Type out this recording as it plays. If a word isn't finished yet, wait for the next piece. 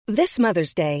This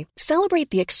Mother's Day, celebrate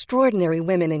the extraordinary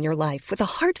women in your life with a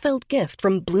heartfelt gift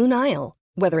from Blue Nile.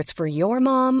 Whether it's for your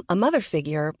mom, a mother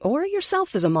figure, or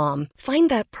yourself as a mom, find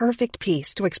that perfect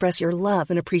piece to express your love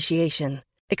and appreciation.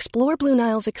 Explore Blue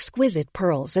Nile's exquisite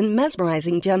pearls and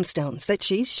mesmerizing gemstones that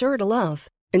she's sure to love.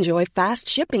 Enjoy fast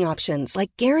shipping options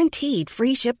like guaranteed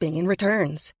free shipping and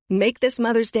returns. Make this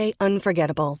Mother's Day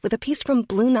unforgettable with a piece from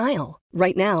Blue Nile.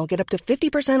 Right now, get up to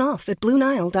 50% off at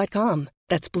BlueNile.com.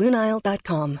 That's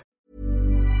BlueNile.com.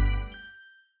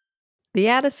 The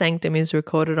Outer Sanctum is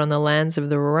recorded on the lands of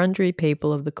the Wurundjeri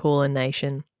people of the Kulin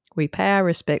Nation. We pay our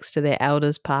respects to their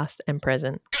elders past and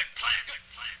present. Good plan.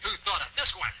 Who thought of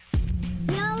this one?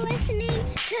 You're listening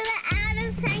to the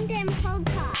Outer Sanctum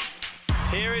podcast.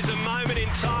 Here is a moment in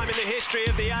time in the history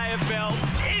of the AFL.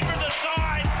 In from the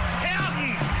side,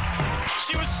 Houghton.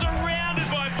 She was surrounded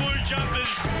by blue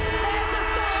jumpers. There's the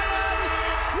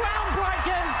siren.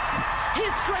 Groundbreakers.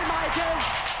 History makers.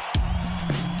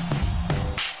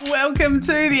 Welcome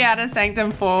to the Outer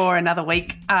Sanctum for another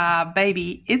week.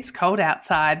 Baby, it's cold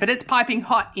outside, but it's piping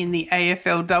hot in the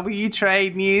AFLW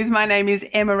trade news. My name is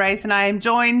Emma Race and I am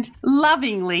joined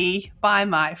lovingly by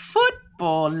my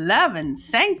football-loving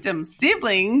Sanctum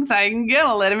siblings. I'm going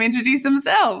to let them introduce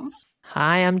themselves.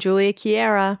 Hi, I'm Julia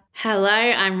Chiera. Hello,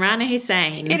 I'm Rana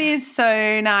Hussein. It is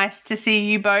so nice to see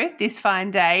you both this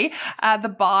fine day. The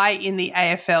bye in the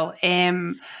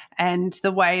AFLM and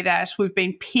the way that we've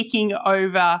been picking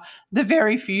over the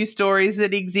very few stories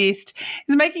that exist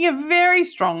is making a very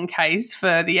strong case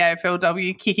for the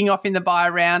AFLW kicking off in the bye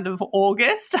round of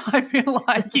August. I feel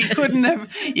like you couldn't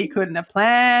have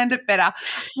planned it better.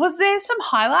 Was there some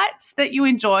highlights that you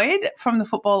enjoyed from the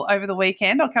football over the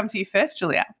weekend? I'll come to you first,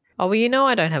 Julia. Oh, well, you know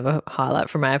I don't have a highlight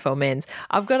from AFL men's.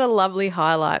 I've got a lovely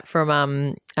highlight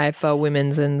from AFL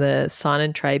women's and the sign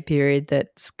and trade period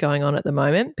that's going on at the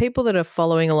moment. People that are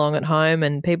following along at home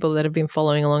and people that have been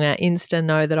following along our Insta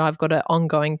know that I've got an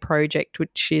ongoing project,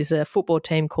 which is a football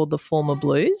team called the Former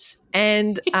Blues.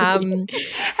 And have we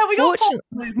got Former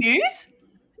Blues news?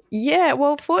 Yeah,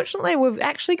 well, fortunately, we've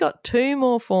actually got two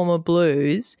more former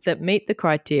Blues that meet the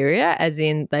criteria, as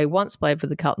in they once played for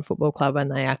the Carlton Football Club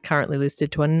and they are currently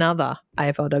listed to another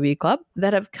AFLW club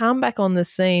that have come back on the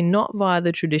scene not via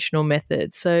the traditional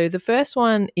methods. So the first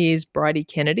one is Bridie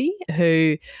Kennedy,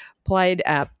 who played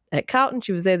at Carlton.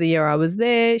 She was there the year I was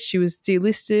there. She was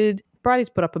delisted. Bridie's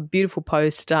put up a beautiful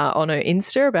post on her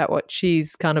Insta about what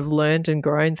she's kind of learned and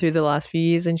grown through the last few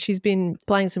years, and she's been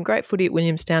playing some great footy at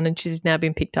Williamstown and she's now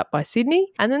been picked up by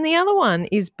Sydney. And then the other one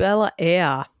is Bella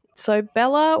Eyre. So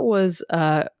Bella was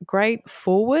a great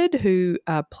forward who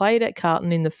played at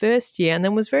Carlton in the first year and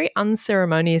then was very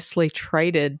unceremoniously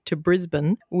traded to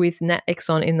Brisbane with Nat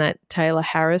Exxon in that Taylor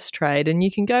Harris trade. And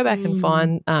you can go back and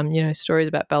find, stories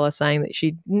about Bella saying that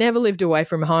she never lived away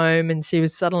from home and she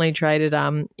was suddenly traded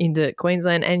into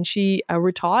Queensland and she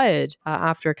retired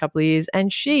after a couple of years,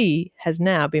 and she has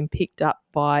now been picked up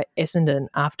by Essendon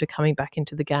after coming back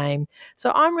into the game.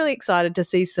 So I'm really excited to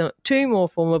see two more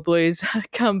former Blues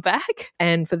come back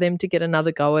and for them to get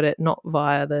another go at it, not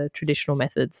via the traditional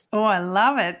methods. Oh, I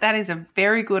love it. That is a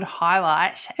very good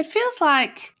highlight. It feels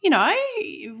like,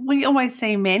 we always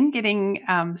see men getting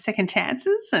second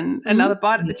chances and another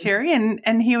bite of the cherry,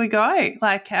 and here we go.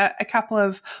 Like a couple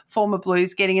of former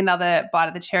Blues getting another bite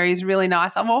of the cherry is really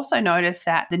nice. I've also noticed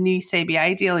that the new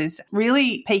CBA deal is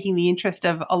really piquing the interest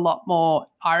of a lot more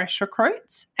Irish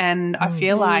recruits, and I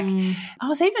feel like I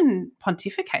was even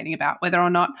pontificating about whether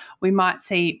or not we might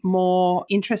see more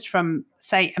interest from,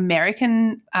 say,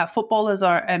 American footballers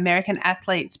or American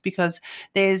athletes, because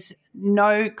there's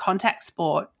no contact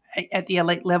sport at the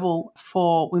elite level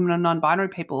for women or non-binary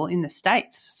people in the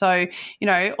States. So,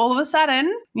 all of a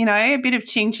sudden, a bit of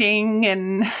ching-ching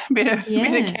and a bit of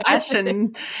cash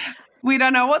and we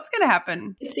don't know what's going to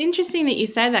happen. It's interesting that you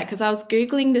say that because I was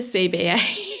Googling the CBA.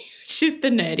 She's the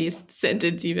nerdiest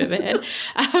sentence you've ever heard.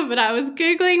 But I was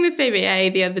Googling the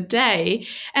CBA the other day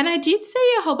and I did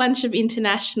see a whole bunch of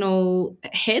international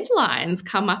headlines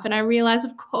come up, and I realised,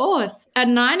 of course, a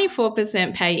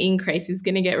 94% pay increase is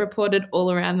going to get reported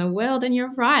all around the world. And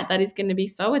you're right, that is going to be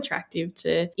so attractive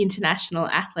to international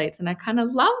athletes. And I kind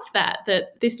of love that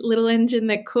this little engine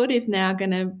that could is now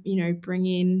going to, bring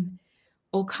in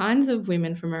all kinds of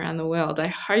women from around the world, I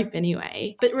hope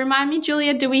anyway. But remind me,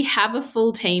 Julia, do we have a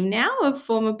full team now of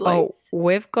former Blues? Oh,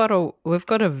 we've got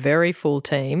a very full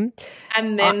team.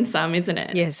 And then some, isn't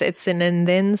it? Yes, it's an and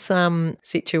then some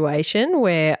situation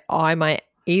where I might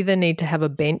either need to have a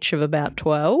bench of about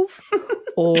 12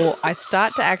 or I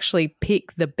start to actually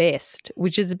pick the best,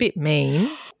 which is a bit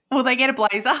mean. Will they get a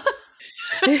blazer?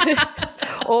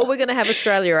 Or we're going to have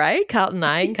Australia A, Carlton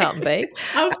A and Carlton B.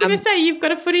 I was going to say, you've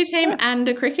got a footy team and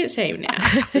a cricket team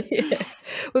now. Yeah.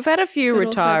 We've had a few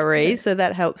retirees, so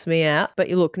that helps me out. But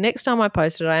look, next time I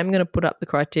post it, I am going to put up the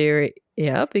criteria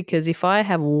because if I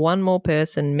have one more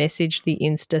person message the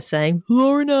Insta saying,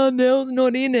 Lauren Arnell's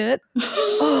not in it,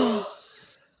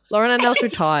 Lauren Arnell's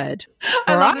retired.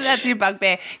 I love that that's your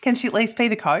bugbear. Can she at least be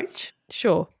the coach?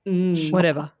 Sure.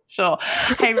 Whatever. Sure.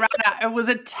 Hey, Rana, it was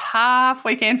a tough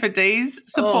weekend for Dee's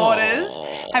supporters.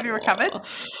 Have you recovered?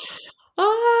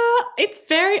 It's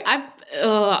very,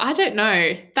 I don't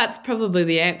know. That's probably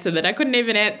the answer, that I couldn't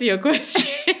even answer your question.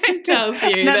 Tells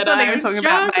you That's that not I'm even talking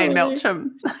about May and Melcham.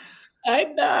 I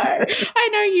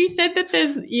know. You said that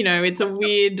there's, it's a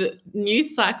weird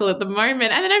news cycle at the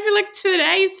moment. And then I feel like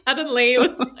today suddenly it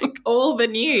was like all the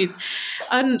news.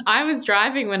 And I was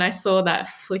driving when I saw that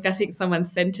flick. I think someone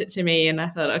sent it to me and I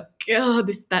thought, oh,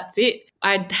 God, that's it.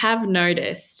 I have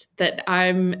noticed that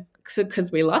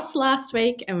because we lost last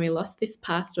week and we lost this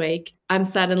past week, I'm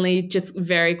suddenly just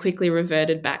very quickly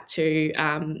reverted back to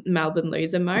Melbourne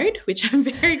loser mode, which I'm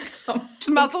very comfortable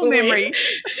muscle memory.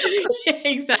 Yeah,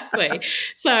 exactly.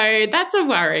 So that's a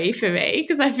worry for me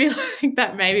because I feel like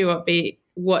that maybe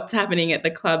what's happening at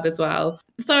the club as well.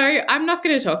 So I'm not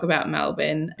going to talk about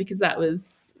Melbourne because that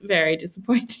was very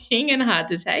disappointing and hard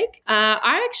to take.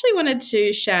 I actually wanted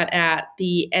to shout out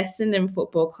the Essendon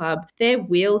Football Club, their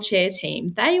wheelchair team.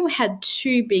 They had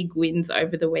 2 big wins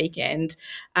over the weekend.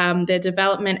 Their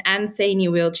development and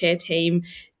senior wheelchair team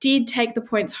did take the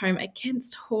points home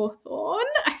against Hawthorn.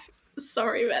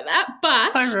 Sorry about that,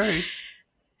 but so rude.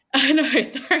 I know,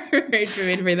 so rude for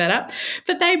me to bring that up.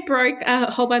 But they broke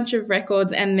a whole bunch of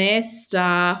records and their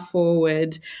star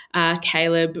forward,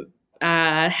 Caleb,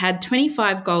 had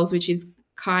 25 goals, which is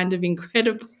kind of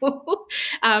incredible,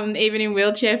 even in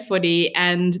wheelchair footy,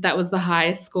 and that was the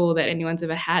highest score that anyone's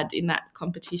ever had in that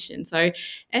competition. So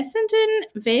Essendon,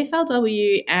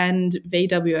 VFLW and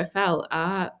VWFL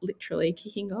are literally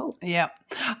kicking goals. Yeah.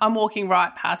 I'm walking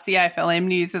right past the AFLM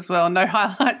news as well. No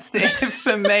highlights there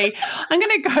for me. I'm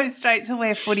going to go straight to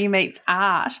where footy meets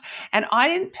art. And I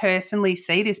didn't personally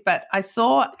see this, but I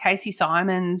saw Casey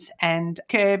Simons and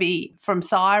Kirby from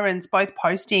Sirens both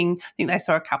posting. I think they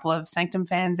saw a couple of Sanctum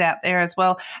fans out there as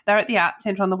well. They're at the Arts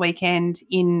Centre on the weekend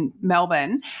in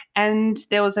Melbourne, and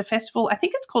there was a festival, I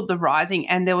think it's called The Rising,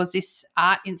 and there was this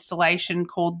art installation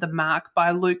called The Mark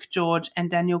by Luke George and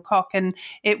Daniel Koch, and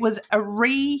it was a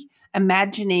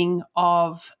reimagining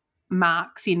of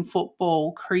marks in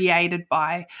football created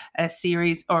by a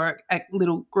series or a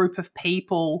little group of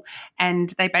people,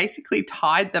 and they basically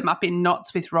tied them up in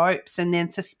knots with ropes and then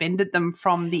suspended them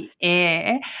from the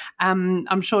air.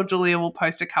 I'm sure Julia will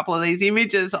post a couple of these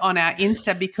images on our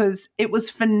Insta because it was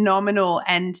phenomenal.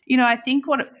 And, I think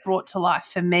what it brought to life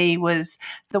for me was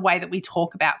the way that we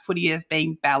talk about footy as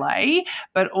being ballet,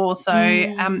 but also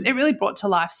it really brought to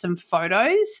life some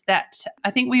photos that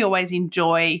I think we always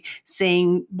enjoy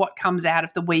seeing what comes out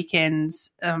of the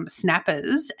weekend's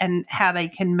snappers and how they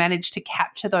can manage to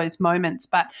capture those moments,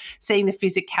 but seeing the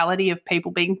physicality of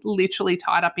people being literally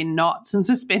tied up in knots and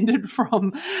suspended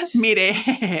from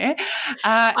midair,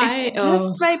 it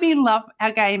just made me love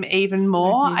our game even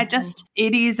more.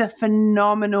 It is a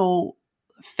phenomenal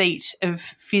feat of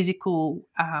physical,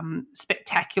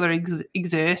 spectacular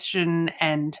exertion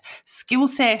and skill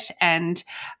set, and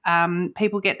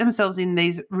people get themselves in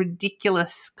these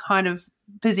ridiculous kind of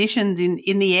positions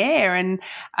in the air, and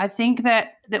I think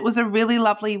that was a really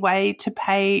lovely way to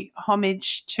pay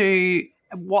homage to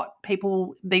what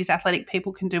these athletic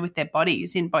people can do with their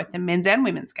bodies in both the men's and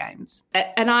women's games.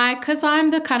 And because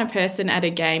I'm the kind of person at a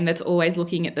game that's always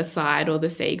looking at the side or the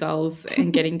seagulls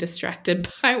and getting distracted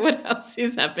by what else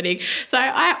is happening. So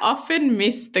I often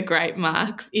miss the great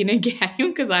marks in a game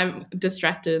because I'm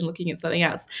distracted and looking at something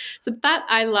else. So that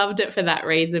I loved it for that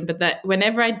reason, but that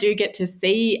whenever I do get to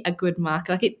see a good mark,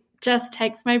 like it just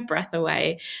takes my breath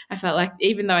away. I felt like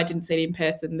even though I didn't see it in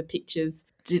person, the pictures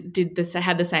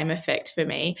had the same effect for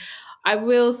me. I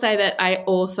will say that I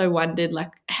also wondered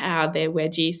how their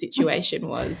wedgie situation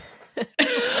was.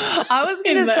 I was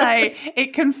going to say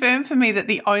it confirmed for me that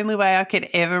the only way I could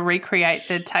ever recreate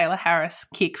the Taylor Harris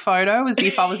kick photo was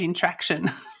if I was in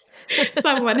traction.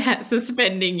 Someone had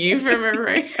suspending you from a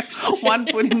roof. One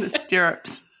foot in the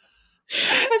stirrups.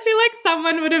 I feel like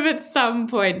someone would have at some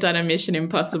point done a Mission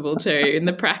Impossible too in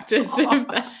the practice of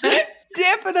that.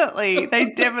 Definitely.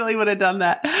 They definitely would have done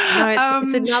that. No,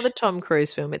 it's another Tom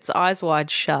Cruise film. It's Eyes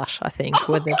Wide Shut, I think,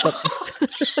 when they've got this.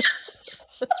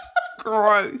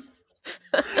 Gross.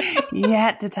 You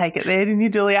had to take it there, didn't you,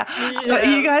 Julia? Are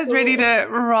you guys ready to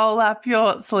roll up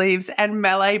your sleeves and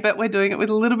melee, but we're doing it with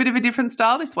a little bit of a different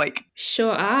style this week?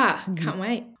 Sure are. Can't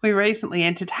wait. We recently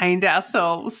entertained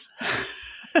ourselves,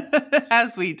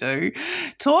 as we do,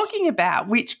 talking about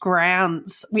which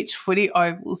grounds, which footy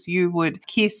ovals you would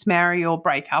kiss, marry or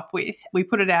break up with. We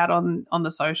put it out on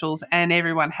the socials and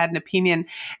everyone had an opinion,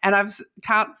 and I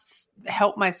can't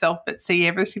help myself but see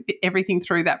everything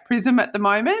through that prism at the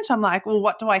moment. I'm like, well,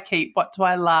 what do I keep? What do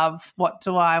I love? What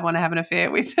do I want to have an affair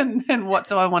with? And what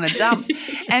do I want to dump?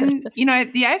 And,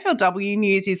 the AFLW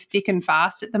news is thick and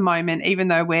fast at the moment, even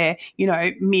though we're,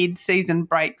 mid-season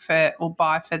break for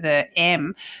the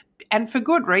M. And for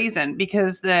good reason,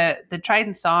 because the trade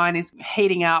and sign is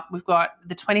heating up. We've got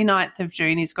the 29th of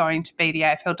June is going to be the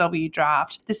AFLW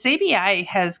draft. The CBA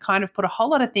has kind of put a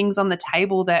whole lot of things on the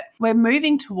table that we're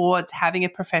moving towards having a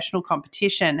professional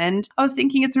competition. And I was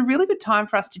thinking it's a really good time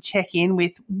for us to check in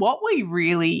with what we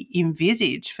really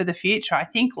envisage for the future. I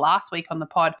think last week on the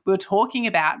pod, we were talking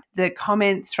about the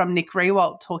comments from Nick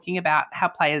Riewoldt talking about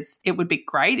how it would be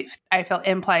great if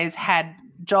AFLM players had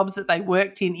jobs that they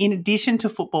worked in addition to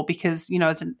football, because,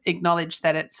 it's acknowledged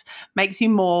that it makes you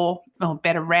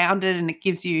better rounded and it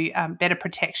gives you better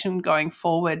protection going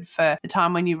forward for the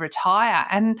time when you retire.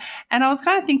 And I was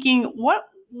kind of thinking, what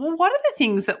are the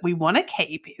things that we want to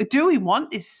keep? Do we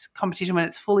want this competition when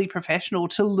it's fully professional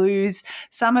to lose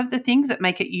some of the things that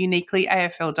make it uniquely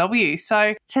AFLW?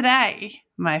 So today,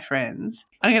 my friends,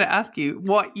 I'm going to ask you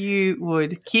what you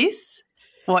would kiss,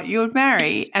 what you would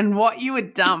marry, and what you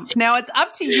would dump. Now, it's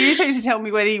up to you two to tell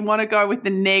me whether you want to go with the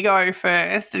nego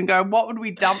first and go, what would we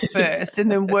dump first, and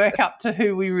then work up to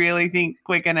who we really think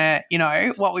we're going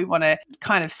to, what we want to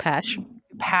kind of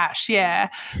Pash, yeah.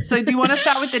 So do you want to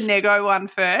start with the nego one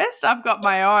first? I've got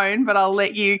my own, but I'll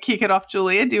let you kick it off,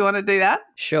 Julia. Do you want to do that?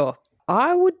 Sure.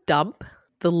 I would dump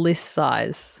the list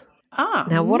size.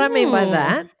 Now, what I mean by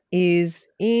that is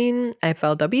in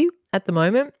AFLW at the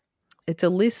moment, it's a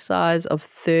list size of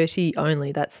 30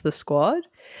 only. That's the squad.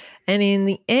 And in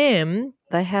the M,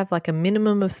 they have like a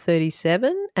minimum of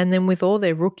 37. And then with all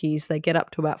their rookies, they get up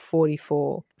to about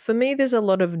 44. For me, there's a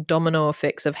lot of domino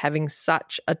effects of having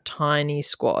such a tiny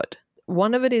squad.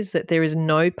 One of it is that there is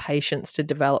no patience to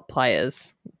develop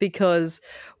players, because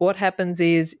what happens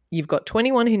is you've got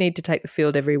 21 who need to take the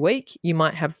field every week. You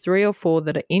might have 3 or 4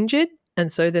 that are injured.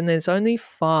 And so then there's only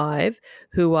 5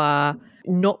 who are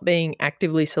not being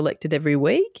actively selected every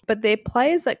week, but they're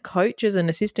players that coaches and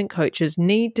assistant coaches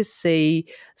need to see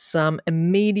some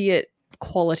immediate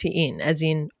quality in, as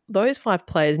in those 5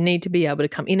 players need to be able to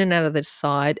come in and out of the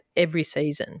side every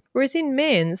season. Whereas in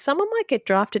men, someone might get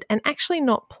drafted and actually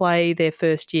not play their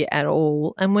first year at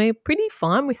all, and we're pretty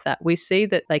fine with that. We see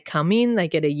that they come in, they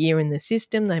get a year in the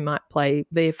system, they might play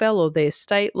VFL or their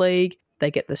state league,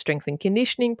 they get the strength and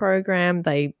conditioning program,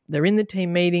 they're in the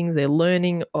team meetings, they're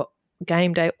learning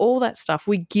game day, all that stuff.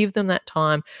 We give them that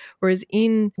time. Whereas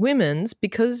in women's,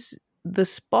 because the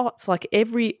spots, like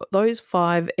those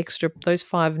 5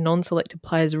 non-selected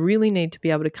players really need to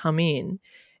be able to come in,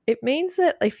 it means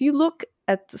that if you look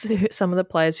at some of the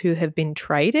players who have been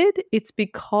traded, it's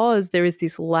because there is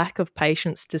this lack of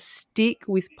patience to stick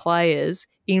with players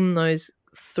in those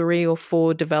 3 or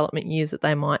 4 development years that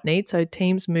they might need. So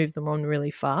teams move them on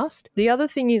really fast. The other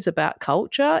thing is about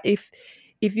culture.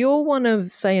 If you're one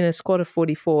of, say, in a squad of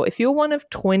 44, if you're one of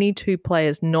 22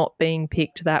 players not being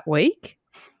picked that week,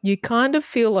 you kind of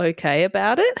feel okay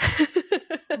about it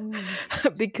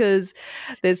because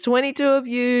there's 22 of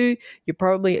you. You're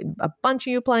probably a bunch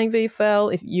of you playing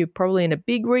VFL. If you're probably in a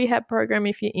big rehab program,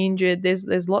 if you're injured,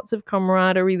 there's lots of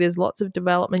camaraderie. There's lots of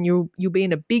development. You'll be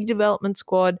in a big development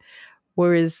squad.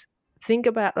 Whereas think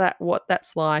about what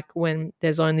that's like when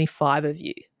there's only 5 of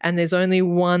you and there's only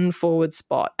 1 forward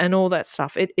spot and all that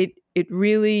stuff. It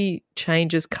really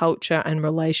changes culture and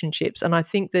relationships. And I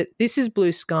think that this is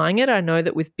blue skying it. I know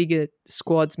that with bigger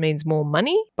squads means more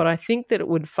money, but I think that it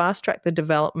would fast track the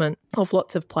development of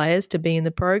lots of players to be in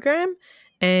the program,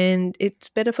 and it's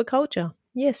better for culture.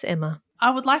 Yes, Emma.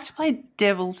 I would like to play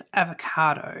devil's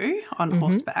avocado on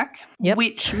horseback, yep,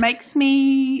 which makes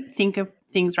me think of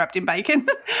things wrapped in bacon.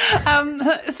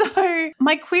 So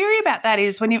my query about that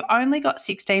is when you've only got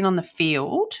 16 on the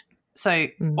field, so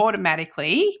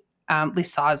automatically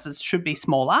list sizes should be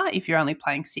smaller if you're only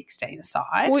playing 16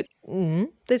 aside.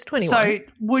 There's 21. So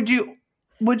would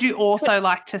you also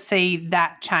like to see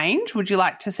that change? Would you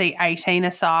like to see 18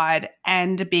 aside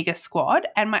and a bigger squad?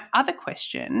 And my other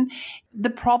question, the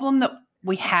problem that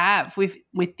we have with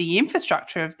the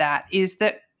infrastructure of that is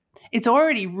that it's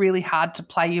already really hard to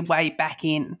play your way back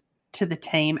in to the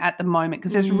team at the moment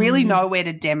because there's really nowhere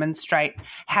to demonstrate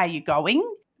how you're going.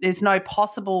 There's no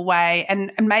possible way,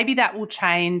 and maybe that will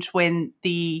change when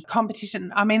the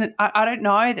competition, I mean, I don't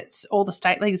know that all the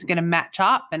state leagues are going to match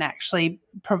up and actually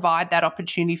provide that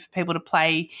opportunity for people to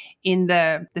play in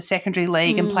the secondary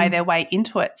league and play their way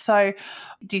into it. So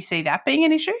do you see that being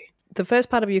an issue? The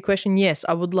first part of your question, yes,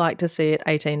 I would like to see it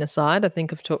 18 aside. I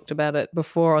think I've talked about it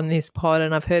before on this pod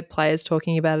and I've heard players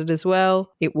talking about it as well.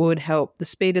 It would help the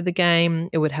speed of the game.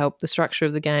 It would help the structure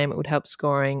of the game. It would help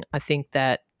scoring. I think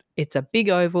that it's a big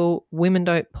oval. Women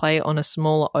don't play on a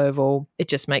smaller oval. It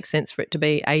just makes sense for it to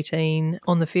be 18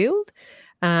 on the field.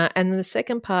 And the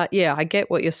second part, yeah, I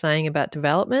get what you're saying about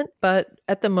development, but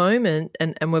at the moment,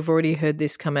 and we've already heard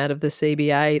this come out of the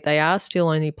CBA, they are still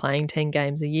only playing 10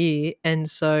 games a year. And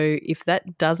so if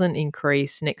that doesn't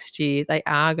increase next year, they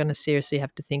are going to seriously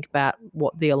have to think about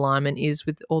what the alignment is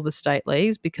with all the state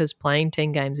leagues because playing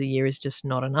 10 games a year is just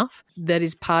not enough. That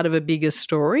is part of a bigger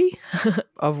story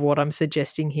of what I'm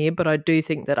suggesting here, but I do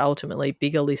think that ultimately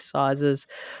bigger list sizes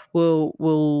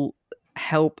will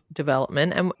help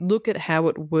development. And look at how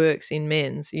it works in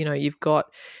men's. You know, you've got,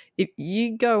 if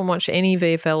you go and watch any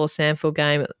VFL or SANFL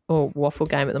game or WAFL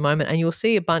game at the moment and you'll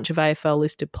see a bunch of AFL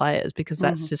listed players because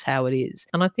that's just how it is.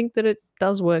 And I think that it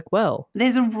does work well.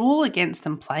 There's a rule against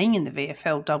them playing in the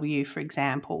VFLW, for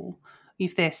example,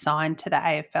 if they're signed to the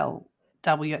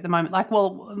AFLW at the moment. Like,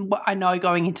 well, I know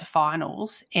going into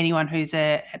finals, anyone who's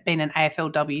been an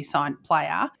AFLW signed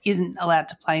player isn't allowed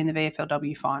to play in the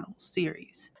VFLW finals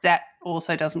series. That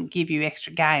also doesn't give you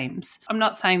extra games. I'm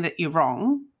not saying that you're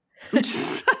wrong. I'm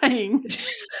just saying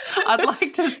I'd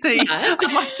like to see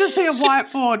a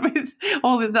whiteboard with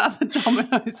all of the other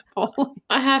dominoes falling.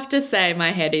 I have to say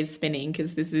my head is spinning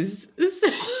because this is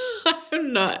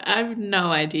I have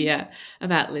no idea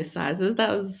about list sizes. That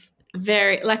was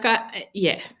very,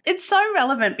 It's so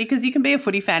relevant because you can be a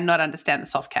footy fan, not understand the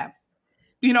soft cap.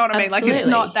 You know what I mean?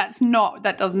 Absolutely. Like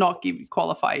that does not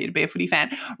qualify you to be a footy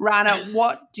fan. Rana,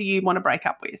 what do you want to break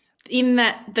up with? In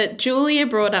that Julia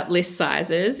brought up list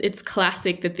sizes, it's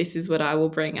classic that this is what I will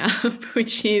bring up,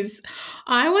 which is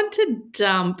I want to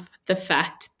dump the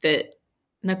fact that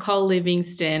Nicole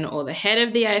Livingston or the head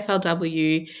of the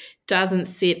AFLW doesn't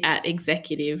sit at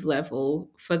executive level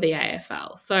for the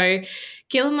AFL. So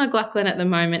Gillan McLachlan at the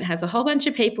moment has a whole bunch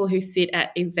of people who sit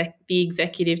at the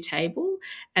executive table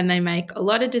and they make a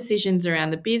lot of decisions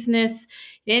around the business.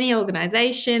 In any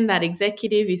organisation, that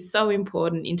executive is so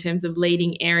important in terms of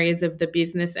leading areas of the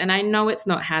business. And I know it's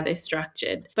not how they're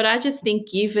structured, but I just think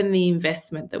given the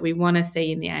investment that we want to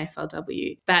see in the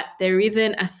AFLW, that there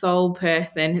isn't a sole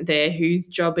person there whose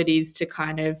job it is to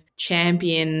kind of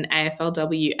champion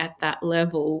AFLW at that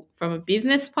level from a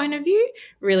business point of view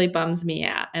really bums me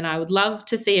out. And I would love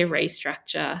to see a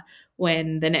restructure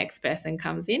when the next person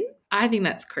comes in. I think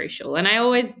that's crucial. And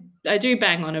I do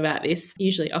bang on about this,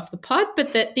 usually off the pod,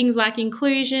 but that things like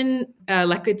inclusion,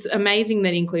 it's amazing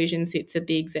that inclusion sits at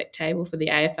the exec table for the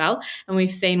AFL. And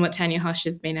we've seen what Tanya Hosh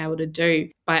has been able to do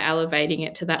by elevating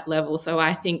it to that level. So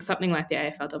I think something like the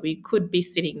AFLW could be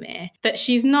sitting there. That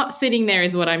she's not sitting there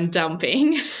is what I'm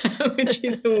dumping, which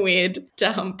is a weird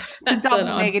dump. It's a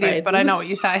double negative, but I know what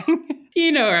you're saying.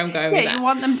 You know where I'm going with that. Yeah, you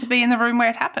want them to be in the room where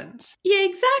it happens. Yeah,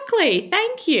 exactly.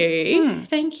 Thank you.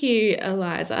 Thank you,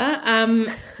 Eliza.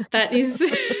 That is...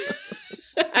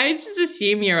 I just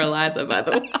assume you're Eliza, by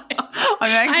the way.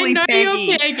 I'm actually Peggy.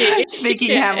 You're Peggy.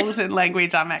 Speaking Hamilton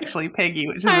language, I'm actually Peggy,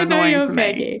 which is annoying for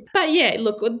me. But yeah,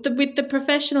 look, with the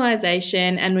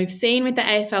professionalisation, and we've seen with the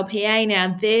AFLPA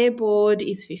now, their board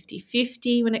is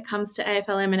 50-50 when it comes to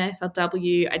AFLM and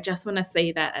AFLW. I just want to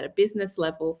see that at a business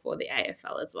level for the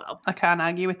AFL as well. I can't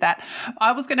argue with that.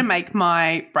 I was going to make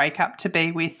my breakup to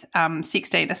be with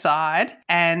 16 aside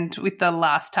and with the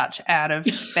last touch out of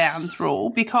bounds rule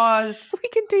because... We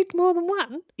can do more than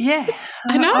one. Yeah.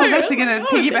 I know. I was actually going to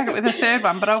piggyback it with a third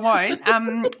one, but I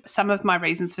won't. Some of my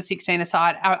reasons for 16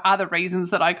 aside are the reasons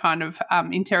that I kind of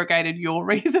interrogated your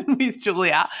reason with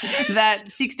Julia,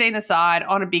 that 16 aside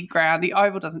on a big ground, the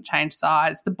oval doesn't change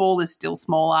size, the ball is still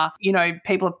smaller, you know,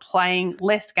 people are playing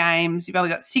less games, you've only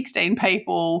got 16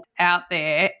 people out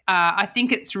there. I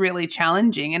think it's really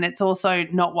challenging, and it's also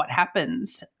not what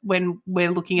happens when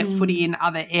we're looking at footy in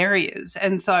other areas.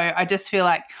 And so I just feel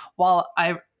like while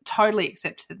I totally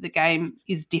accept that the game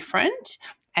is different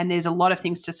and there's a lot of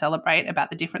things to celebrate about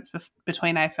the difference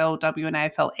between AFLW and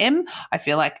AFLM, I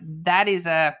feel like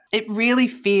it really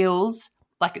feels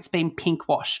like it's been pink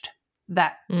washed,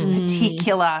 that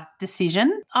particular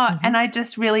decision. And I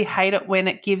just really hate it when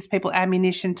it gives people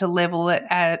ammunition to level it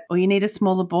at, or you need a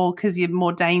smaller ball because you're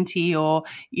more dainty, or,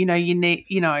 you know, you need,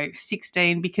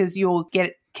 16 because you'll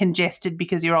get congested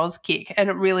because you're Oz kick, and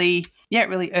it really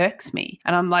irks me.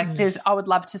 And I'm like, I would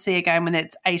love to see a game when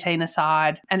it's 18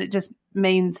 aside, and it just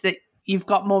means that you've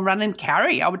got more run and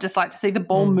carry. I would just like to see the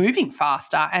ball moving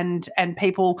faster and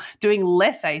people doing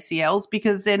less ACLs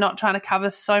because they're not trying to cover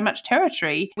so much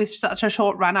territory with such a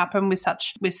short run up and with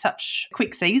such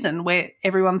quick season where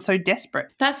everyone's so desperate.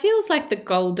 That feels like the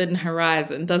golden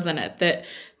horizon, doesn't it? That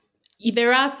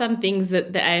there are some things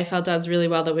that the AFL does really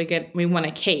well that we want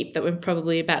to keep, that we're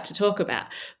probably about to talk about.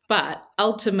 But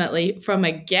ultimately, from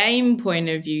a game point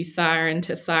of view, siren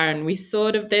to siren,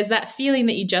 there's that feeling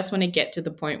that you just want to get to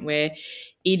the point where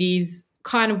it is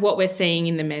kind of what we're seeing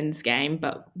in the men's game,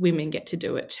 but women get to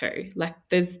do it too. Like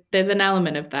there's an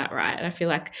element of that, right? I feel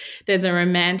like there's a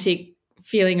romantic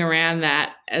feeling around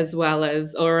that as well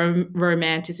as, or a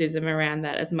romanticism around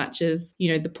that, as much as,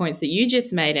 you know, the points that you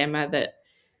just made, Emma, that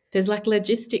there's like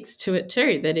logistics to it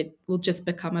too, that it will just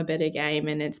become a better game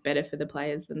and it's better for the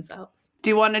players themselves. Do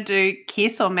you want to do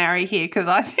kiss or marry here? Because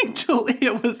I think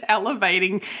Julia was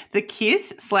elevating the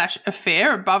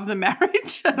kiss/affair above the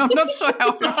marriage, and I'm not sure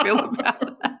how I feel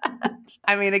about that.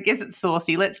 I mean, I guess it's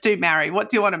saucy. Let's do marry. What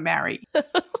do you want to marry?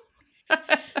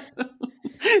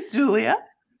 Julia?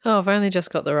 Oh, I've only just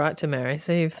got the right to marry,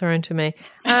 so you've thrown to me.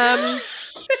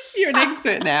 You're an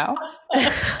expert now.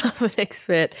 I'm an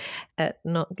expert at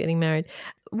not getting married.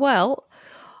 Well,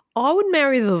 I would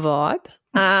marry the vibe.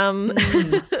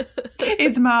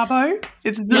 It's Marbo.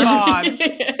 It's the vibe.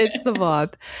 It's the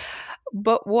vibe.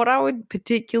 But what I would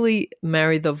particularly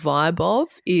marry the vibe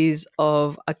is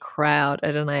of a crowd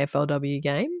at an AFLW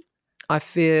game. I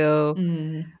feel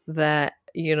that,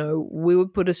 you know, we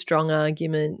would put a strong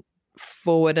argument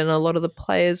forward, and a lot of the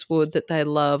players would, that they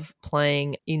love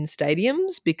playing in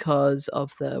stadiums because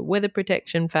of the weather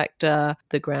protection factor.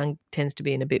 The ground tends to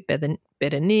be in a bit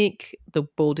better nick. The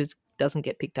ball doesn't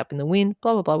get picked up in the wind,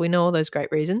 blah, blah, blah. We know all those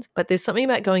great reasons. But there's something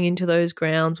about going into those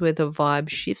grounds where the vibe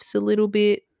shifts a little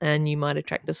bit and you might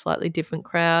attract a slightly different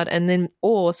crowd. And then,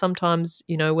 or sometimes,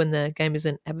 you know, when the game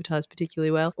isn't advertised particularly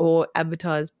well or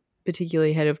advertised particularly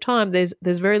ahead of time, there's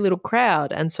very little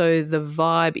crowd, and so the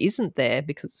vibe isn't there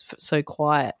because it's so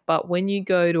quiet. But when you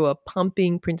go to a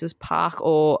pumping Princes Park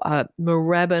or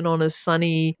Moorabbin on a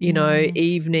sunny, you know,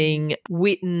 evening,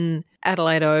 Whitten,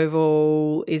 Adelaide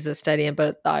Oval is a stadium,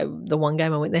 but the one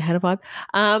game I went there had a vibe.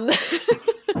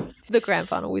 The grand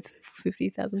final with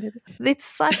 50,000 people. It's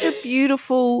such a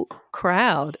beautiful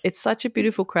crowd. It's such a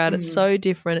beautiful crowd. It's so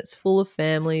different. It's full of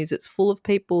families. It's full of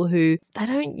people who, they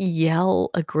don't yell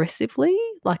aggressively,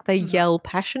 like they yell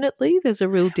passionately. There's a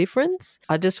real difference.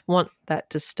 I just want that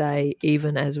to stay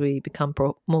even as we become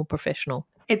more professional.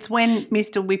 It's when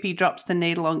Mr. Whippy drops the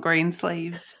needle on green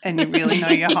sleeves and you really know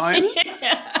you're home.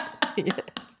 Yeah.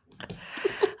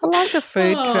 I like the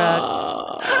food trucks.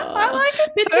 I like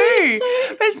it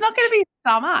too. But it's not going to be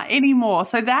summer anymore.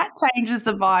 So that changes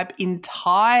the vibe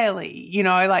entirely, you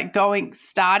know, like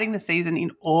starting the season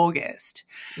in August.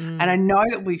 And I know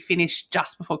that we finished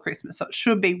just before Christmas, so it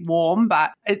should be warm,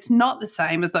 but it's not the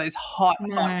same as those hot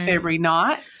February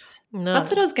nights. No.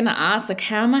 That's what I was going to ask. Like,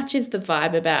 how much is the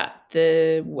vibe about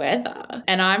the weather?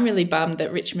 And I'm really bummed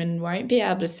that Richmond won't be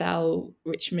able to sell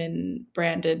Richmond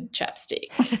branded chapstick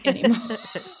anymore.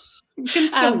 You can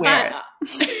still wear it.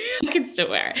 I can still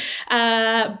wear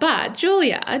it. But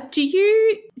Julia,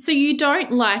 so you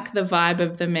don't like the vibe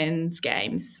of the men's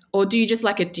games, or do you just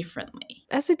like it differently?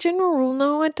 As a general rule,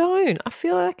 no, I don't. I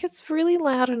feel like it's really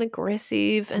loud and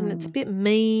aggressive and it's a bit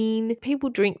mean. People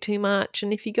drink too much,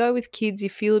 and if you go with kids, you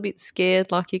feel a bit scared,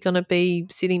 like you're going to be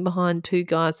sitting behind two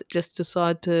guys that just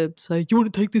decide to say, you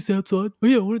want to take this outside? Oh,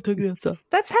 yeah, I want to take it outside.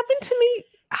 That's happened to me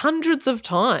hundreds of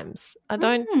times. I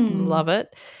don't love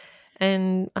it.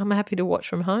 And I'm happy to watch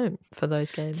from home for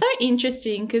those games. So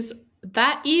interesting, because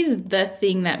that is the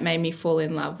thing that made me fall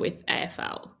in love with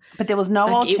AFL. But there was no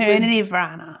alternative,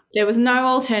 Rana. There was no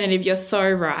alternative. You're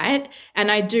so right.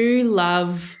 And I do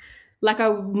love, like,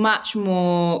 I'm much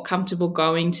more comfortable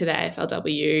going to the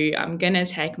AFLW. I'm going to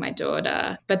take my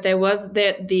daughter. But there was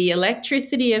the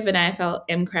electricity of an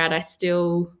AFLM crowd I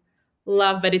still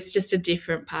love, but it's just a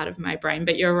different part of my brain.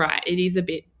 But you're right. It is a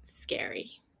bit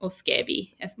scary. Or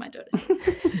scabby, as my daughter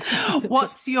says.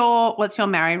 What's your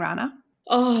Marry, Rana?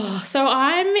 Oh, so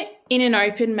I'm in an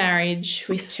open marriage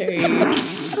with two.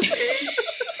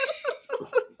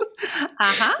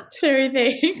 Two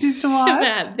things Sister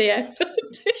wives. about the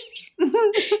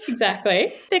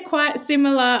Exactly. They're quite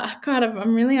similar. God,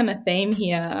 I'm really on a theme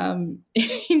here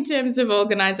in terms of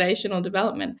organisational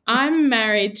development. I'm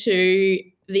married to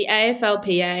the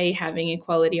AFLPA having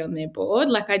equality on their board.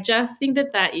 Like, I just think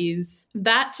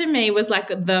that to me was like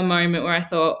the moment where I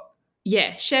thought,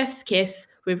 yeah, chef's kiss.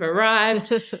 We've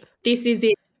arrived. This is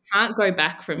it. Can't go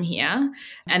back from here.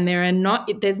 And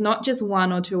there's not just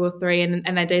one or two or three,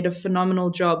 and they did a phenomenal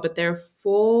job, but there are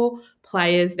 4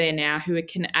 players there now who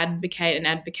can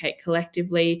advocate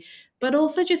collectively, but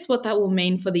also just what that will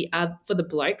mean for the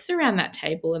blokes around that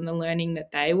table and the learning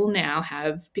that they will now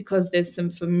have, because there's some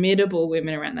formidable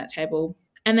women around that table.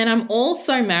 And then I'm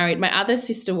also married. My other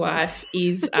sister wife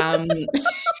is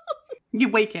your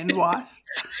weekend wife.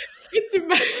 It's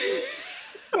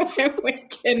my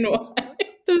weekend wife.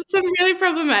 There's some really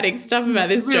problematic stuff about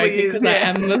this joke because I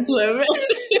am Muslim.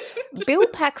 Bill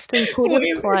Paxton could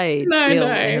have played Bill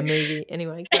in a movie.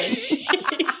 Anyway, go.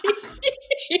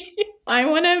 I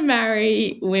want to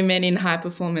marry women in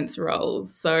high-performance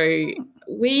roles. So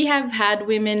we have had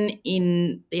women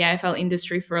in the AFL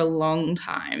industry for a long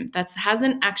time. That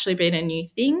hasn't actually been a new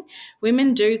thing.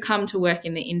 Women do come to work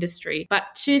in the industry, but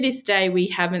to this day, we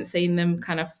haven't seen them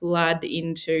kind of flood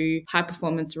into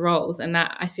high-performance roles, and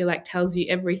that I feel like tells you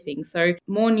everything. So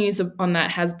more news on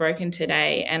that has broken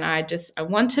today, and I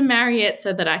want to marry it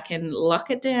so that I can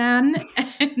lock it down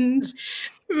and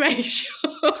make sure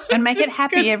and make it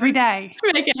happy every day.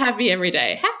 Make it happy every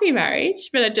day. Happy marriage,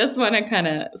 but I just want to kind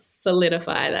of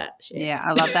solidify that shit. Yeah,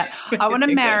 I love that. I want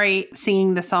to marry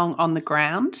singing the song On the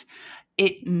Ground.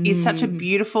 It is such a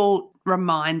beautiful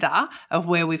reminder of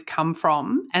where we've come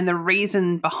from, and the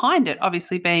reason behind it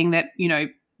obviously being that, you know,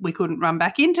 we couldn't run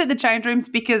back into the change rooms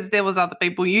because there was other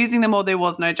people using them or there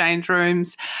was no change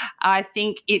rooms. I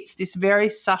think it's this very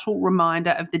subtle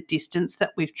reminder of the distance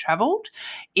that we've travelled.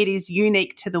 It is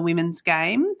unique to the women's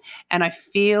game, and I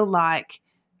feel like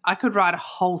I could write a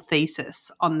whole thesis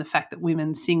on the fact that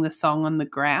women sing the song on the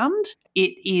ground.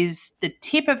 It is the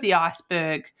tip of the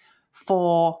iceberg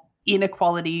for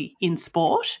inequality in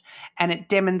sport, and it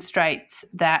demonstrates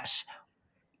that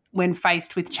when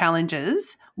faced with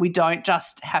challenges, we don't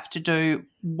just have to do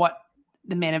what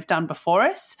the men have done before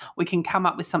us. We can come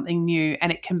up with something new,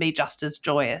 and it can be just as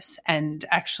joyous, and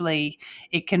actually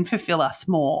it can fulfill us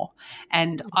more.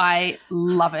 And I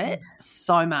love it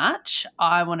so much.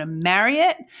 I want to marry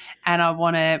it, and I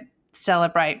want to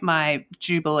celebrate my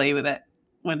jubilee with it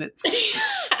when it's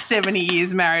 70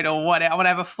 years married or whatever. I want to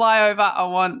have a flyover. I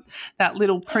want that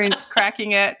little prince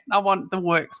cracking it. I want the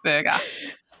Works burger.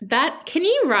 Can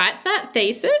you write that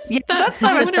thesis? Yeah, that's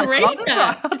so much fun.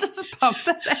 I'll just pump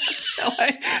that out, shall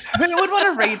I? Who would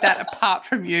want to read that apart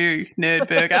from you, Nerd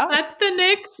Burger? That's the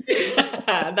next.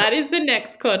 That is the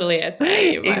next quarterly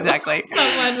essay. Exactly.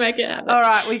 Someone make it happen. All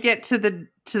right, we get to the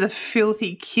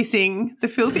filthy kissing,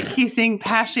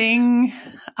 pashing,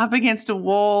 up against a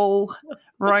wall,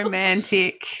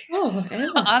 romantic. Oh,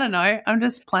 I don't know. I'm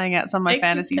just playing out some of my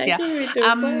fantasies here.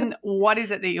 What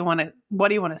is it that what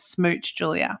do you want to smooch,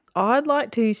 Julia? I'd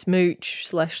like to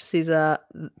smooch/scissor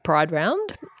Pride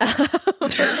Round. I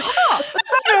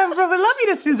would love you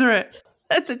to scissor it.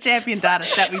 That's a champion data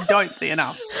stat we don't see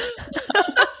enough.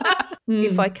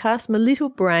 If I cast my little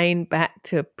brain back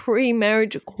to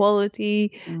pre-marriage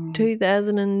equality,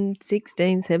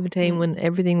 2016, 17, when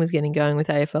everything was getting going with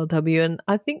AFLW, and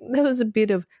I think there was a bit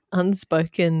of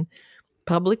unspoken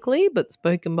publicly but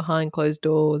spoken behind closed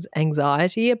doors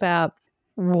anxiety about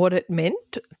what it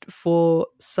meant for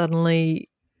suddenly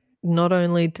not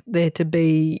only there to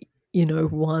be, you know,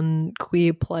 one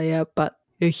queer player but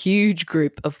a huge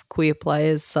group of queer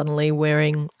players suddenly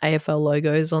wearing AFL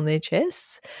logos on their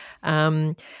chests.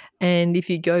 And if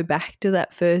you go back to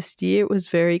that first year, it was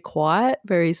very quiet,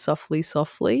 very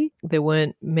softly. There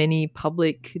weren't many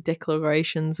public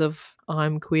declarations of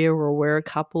I'm queer or we're a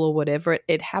couple or whatever.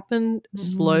 It happened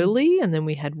slowly, and then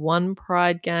we had one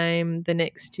Pride game the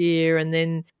next year, and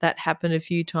then that happened a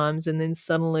few times, and then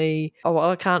suddenly,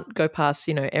 I can't go past,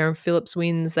 you know, Erin Phillips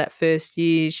wins that first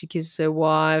year. She kisses her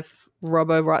wife.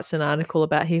 Robbo writes an article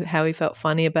about how he felt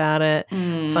funny about it,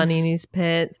 funny in his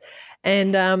pants.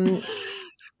 And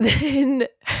then,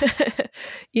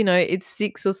 you know, it's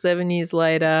 6 or 7 years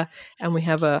later and we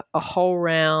have a whole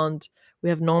round. We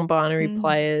have non-binary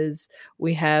players.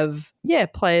 We have,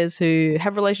 players who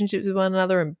have relationships with one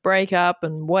another and break up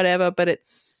and whatever, but it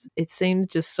seems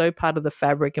just so part of the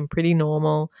fabric and pretty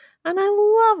normal. And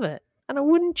I love it. And I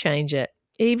wouldn't change it.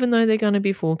 Even though they're going to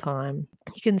be full-time,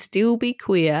 you can still be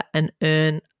queer and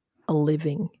earn a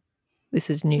living.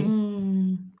 This is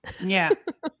new. Yeah.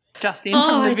 Just in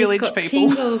from the Village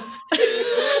people.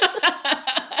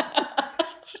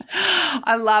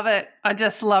 I love it. I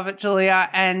just love it, Julia.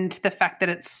 And the fact that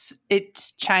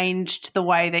it's changed the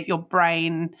way that your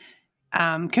brain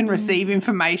can receive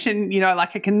information. You know,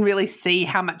 like I can really see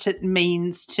how much it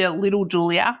means to little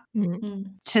Julia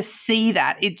to see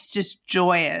that, it's just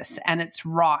joyous and it's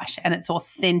right and it's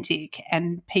authentic,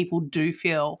 and people do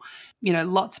feel,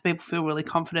 lots of people feel really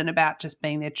confident about just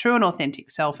being their true and authentic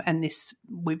self. And this,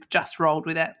 we've just rolled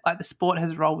with it, like the sport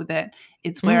has rolled with it.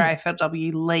 It's where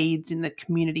AFLW leads in the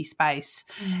community space.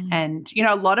 And,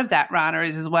 a lot of that, Rana,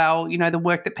 is as well, the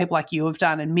work that people like you have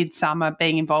done and Midsummer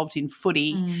being involved in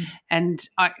footy. And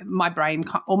my brain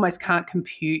almost can't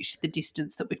compute the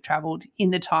distance that we've travelled in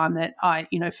the time that I,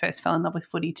 first fell in love with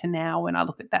footy to now. When I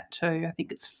look at that too, I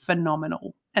think it's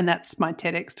phenomenal. And that's my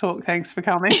TEDx talk. Thanks for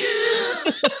coming.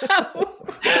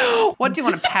 What do you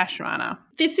want to pash, Rana?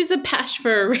 This is a pash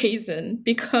for a reason,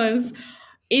 because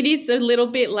it is a little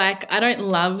bit like, I don't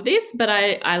love this, but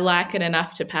I like it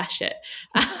enough to pash it,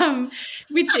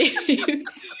 which is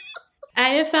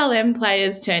AFLM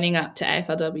players turning up to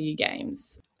AFLW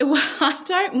games. Well, I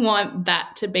don't want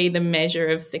that to be the measure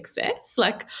of success.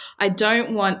 Like, I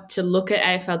don't want to look at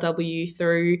AFLW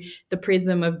through the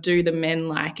prism of, do the men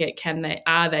like it?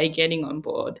 Are they getting on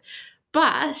board?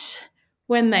 But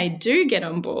when they do get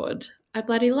on board, I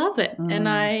bloody love it. And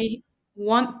I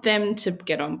want them to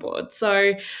get on board.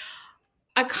 So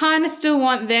I kind of still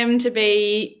want them to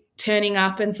be turning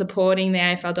up and supporting the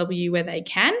AFLW where they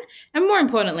can. And more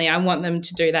importantly, I want them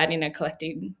to do that in a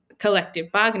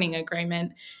collective bargaining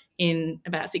agreement in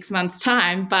about 6 months'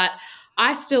 time. But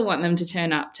I still want them to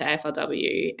turn up to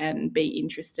AFLW and be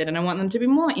interested, and I want them to be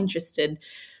more interested.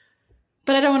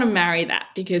 But I don't want to marry that,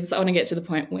 because I want to get to the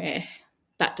point where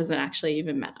that doesn't actually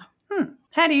even matter.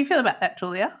 How do you feel about that,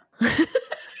 Julia?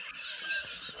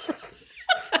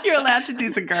 You're allowed to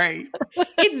disagree.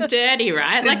 It's dirty,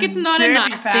 right? Like, it's not a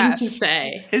nice thing to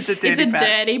say. It's a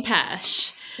dirty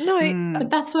pash. No, but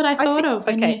that's what I thought of.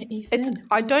 Okay,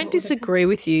 I don't disagree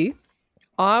with you.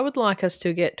 I would like us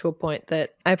to get to a point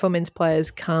that AFL men's players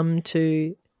come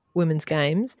to women's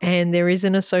games and there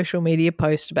isn't a social media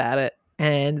post about it,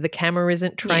 and the camera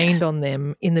isn't trained on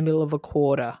them in the middle of a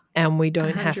quarter, and we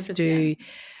don't 100%. Have to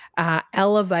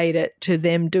elevate it to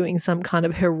them doing some kind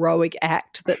of heroic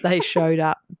act that they showed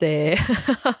up there,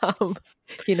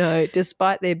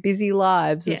 despite their busy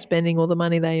lives of spending all the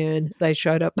money they earn, they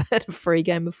showed up at a free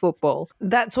game of football.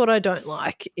 That's what I don't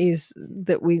like, is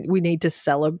that we need to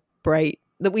celebrate,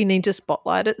 that we need to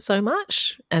spotlight it so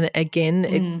much. And again,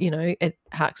 it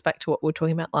harks back to what we were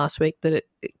talking about last week, that it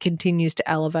continues to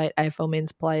elevate AFL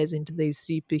men's players into these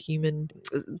superhuman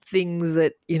things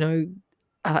that,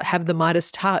 have the Midas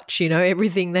touch,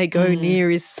 everything they go near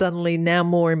is suddenly now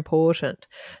more important.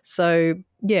 So,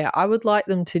 yeah, I would like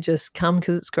them to just come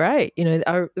because it's great.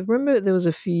 I remember there was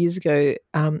a few years ago,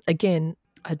 again,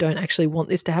 I don't actually want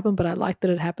this to happen, but I like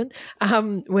that it happened,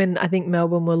 when I think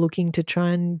Melbourne were looking to try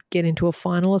and get into a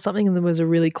final or something, and there was a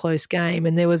really close game,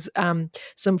 and there was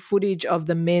some footage of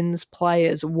the men's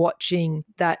players watching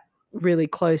that really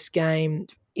close game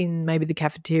in maybe the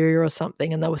cafeteria or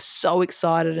something, and they were so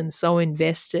excited and so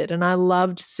invested, and I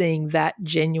loved seeing that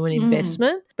genuine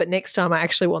investment. But next time I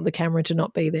actually want the camera to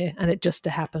not be there and it just to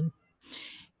happen.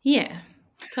 Yeah.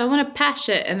 So I want to pash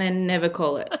it and then never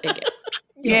call it again.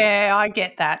 Yeah, I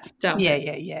get that.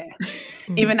 Yeah.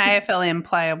 Even AFLM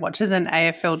player watches an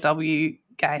AFLW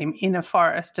game in a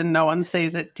forest and no one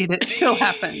sees it. Did it still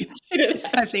happen?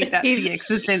 I think that's the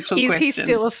existential question. Is he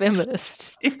still a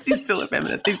feminist? Is he still a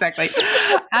feminist? Exactly.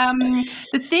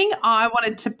 The thing I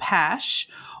wanted to pash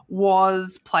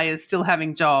was players still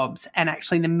having jobs, and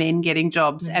actually the men getting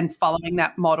jobs and following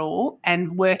that model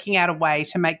and working out a way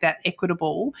to make that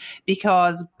equitable,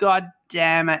 because God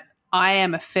damn it, I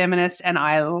am a feminist and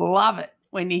I love it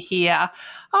when you hear,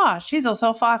 she's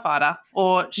also a firefighter,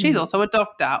 or she's also a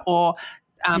doctor, or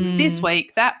this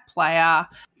week that player,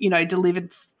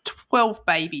 delivered 12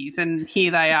 babies and here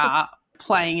they are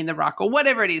playing in the ruck, or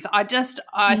whatever it is. I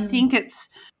think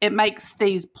it makes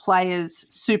these players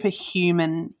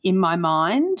superhuman in my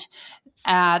mind.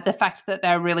 The fact that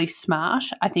they're really smart,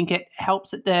 I think it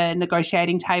helps at the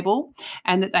negotiating table,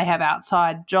 and that they have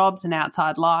outside jobs and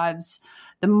outside lives.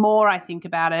 The more I think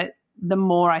about it, the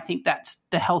more I think that's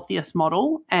the healthiest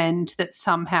model, and that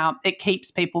somehow it keeps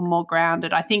people more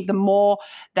grounded. I think the more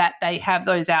that they have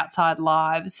those outside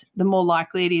lives, the more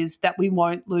likely it is that we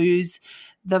won't lose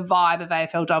the vibe of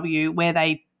AFLW, where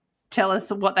they tell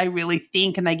us what they really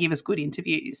think and they give us good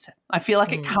interviews. I feel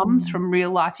like it comes from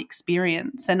real life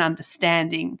experience and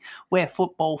understanding where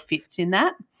football fits in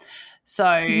that.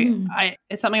 So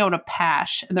it's something I want to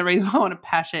pash, and the reason I want to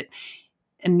pash it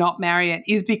and not marry it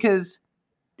is because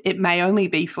it may only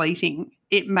be fleeting.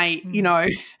 It may,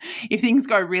 if things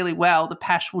go really well, the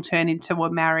pash will turn into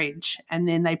a marriage, and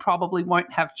then they probably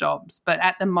won't have jobs. But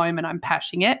at the moment I'm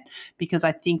pashing it because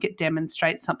I think it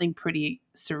demonstrates something pretty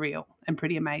surreal. and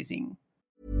pretty amazing.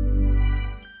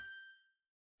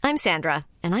 I'm Sandra,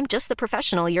 and I'm just the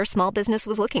professional your small business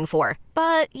was looking for.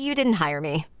 But you didn't hire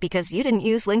me because you didn't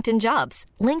use LinkedIn Jobs.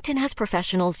 LinkedIn has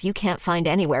professionals you can't find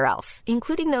anywhere else,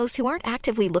 including those who aren't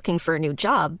actively looking for a new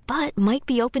job, but might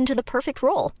be open to the perfect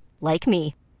role, like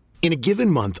me. In a given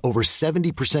month, over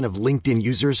 70% of LinkedIn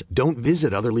users don't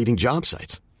visit other leading job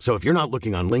sites. So if you're not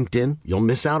looking on LinkedIn, you'll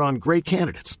miss out on great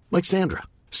candidates like Sandra.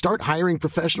 Start hiring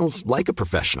professionals like a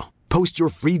professional. Post your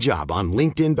free job on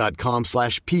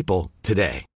linkedin.com/people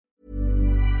today.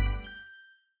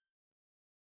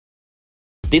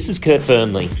 This is Kurt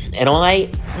Fernley, and I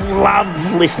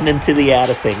love listening to The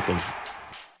Outer Sanctum.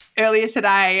 Earlier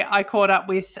today, I caught up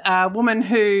with a woman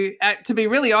who, to be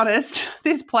really honest,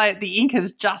 the ink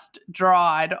has just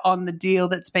dried on the deal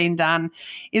that's been done.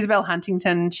 Isabelle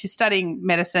Huntington, she's studying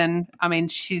medicine. I mean,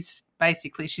 she's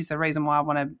the reason why I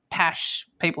want to pash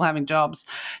people having jobs.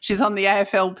 She's on the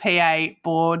AFLPA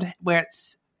board where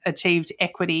it's achieved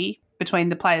equity between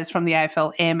the players from the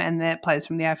AFL-M and the players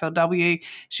from the AFLW.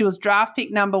 She was draft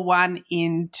pick number 1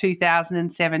 in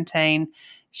 2017.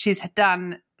 She's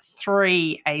done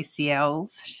 3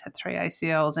 ACLs. She's had 3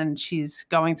 ACLs and she's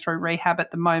going through rehab at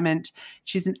the moment.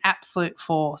 She's an absolute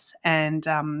force and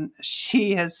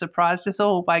she has surprised us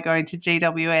all by going to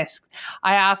GWS.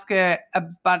 I ask her a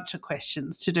bunch of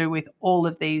questions to do with all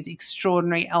of these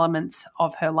extraordinary elements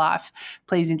of her life.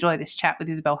 Please enjoy this chat with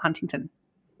Isabelle Huntington.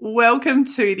 Welcome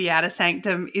to the Outer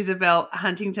Sanctum, Isabelle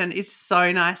Huntington. It's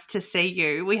so nice to see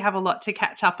you. We have a lot to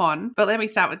catch up on, but let me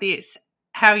start with this.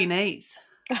 How are your knees?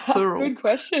 Plural. Good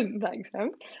question. Thanks,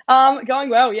 Em. Going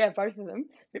well, yeah, both of them.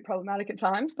 A bit problematic at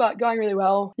times, but going really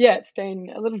well. Yeah, it's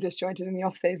been a little disjointed in the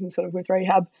off-season, sort of with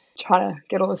rehab, trying to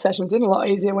get all the sessions in. A lot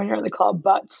easier when you're at the club,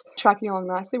 but tracking along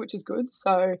nicely, which is good.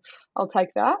 So I'll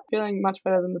take that. Feeling much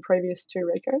better than the previous 2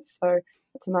 recos, so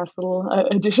it's a nice little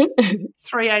addition.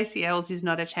 3 ACLs is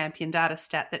not a champion data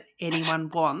stat that anyone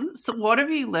wants. What have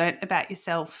you learnt about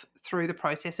yourself through the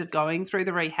process of going through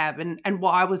the rehab and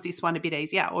why was this one a bit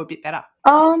easier or a bit better?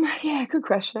 Yeah, good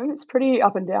question. It's pretty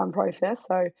up and down process.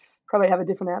 So probably have a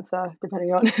different answer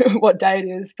depending on what day it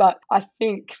is. But I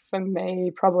think for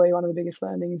me, probably one of the biggest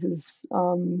learnings is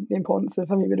the importance of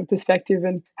having a bit of perspective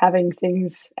and having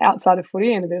things outside of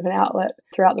footy and a bit of an outlet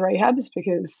throughout the rehabs,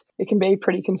 because it can be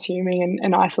pretty consuming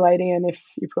and isolating. And if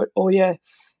you put all your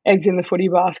eggs in the footy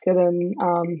basket and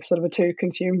sort of are too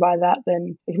consumed by that,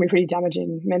 then it can be pretty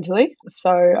damaging mentally. So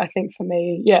I think for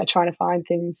me, yeah, trying to find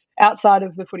things outside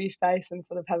of the footy space and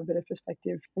sort of have a bit of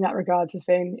perspective in that regards has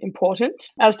been important.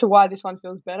 As to why this one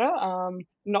feels better,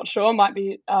 not sure. Might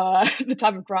be the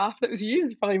type of graft that was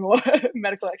used, probably more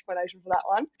medical explanation for that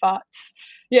one. But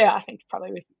yeah, I think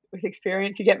probably with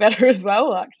experience you get better as well,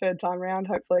 like 3rd time round.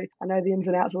 Hopefully I know the ins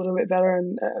and outs a little bit better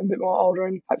and a bit more older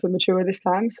and hopefully mature this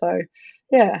time. So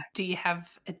yeah. Do you have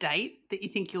a date that you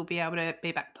think you'll be able to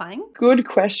be back playing? Good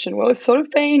question. Well, it's sort of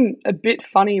been a bit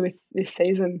funny with this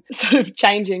season sort of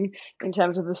changing in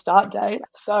terms of the start date.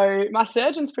 So my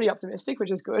surgeon's pretty optimistic,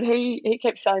 which is good. He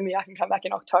keeps telling me I can come back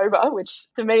in October, which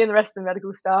to me and the rest of the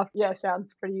medical staff, yeah,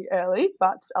 sounds pretty early,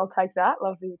 but I'll take that.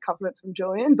 Love the compliments from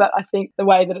Julian. But I think the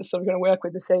way that it's sort of going to work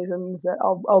with the season is that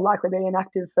I'll likely be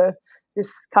inactive for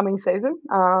this coming season,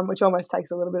 which almost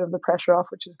takes a little bit of the pressure off,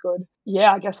 which is good.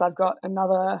 Yeah, I guess I've got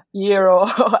another year or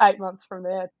 8 months from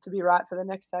there to be right for the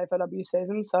next AFLW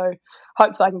season. So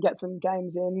hopefully I can get some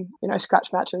games in,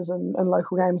 scratch matches and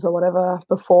local games or whatever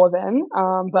before then.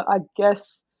 But I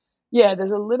guess, yeah,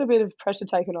 there's a little bit of pressure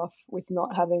taken off with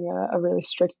not having a really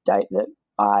strict date that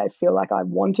I feel like I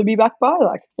want to be back by.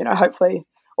 Like, hopefully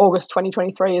August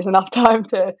 2023 is enough time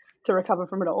to recover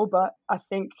from it all. But I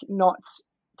think not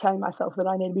telling myself that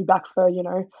I need to be back for,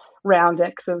 round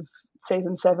X of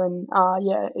season 7,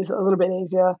 is a little bit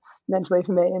easier mentally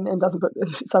for me and doesn't put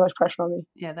so much pressure on me.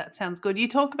 Yeah, that sounds good. You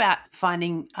talk about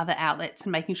finding other outlets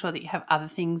and making sure that you have other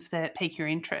things that pique your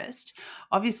interest.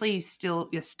 Obviously,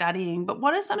 you're studying, but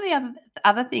what are some of the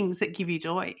other things that give you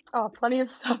joy? Oh, plenty of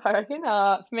stuff, I reckon.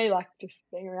 For me, like just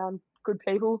being around good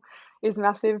people is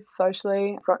massive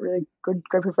socially. I've got a really good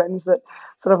group of friends that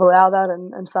sort of allow that,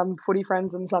 and some footy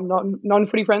friends and some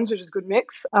non-footy friends, which is a good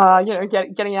mix.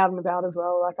 Getting out and about as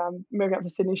well. Like I'm moving up to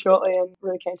Sydney shortly and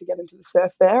really keen to get into the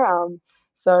surf there.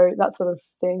 So that sort of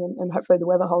thing, and hopefully the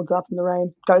weather holds up and the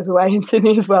rain goes away in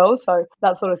Sydney as well. So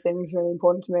that sort of thing is really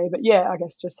important to me. But yeah, I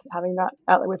guess just having that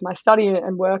outlet with my study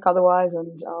and work otherwise,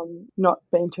 and not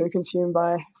being too consumed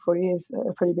by footy is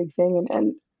a pretty big thing.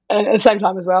 And at the same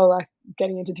time as well, like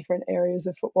getting into different areas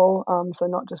of football. So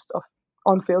not just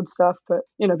on-field stuff, but,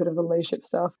 you know, a bit of the leadership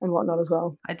stuff and whatnot as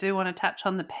well. I do want to touch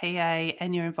on the PA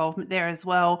and your involvement there as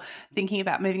well. Thinking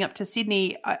about moving up to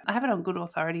Sydney, I have it on good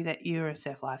authority that you're a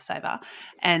surf lifesaver,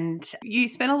 and you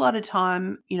spent a lot of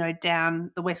time, you know,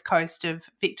 down the west coast of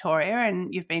Victoria,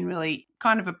 and you've been really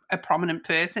kind of a prominent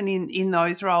person in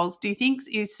those roles. Do you think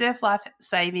is surf life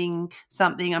saving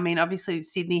something? I mean, obviously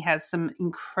Sydney has some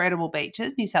incredible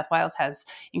beaches. New South Wales has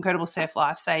incredible surf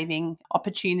life saving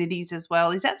opportunities as well.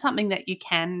 Is that something that you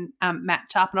can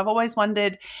match up? And I've always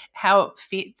wondered how it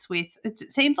fits with, it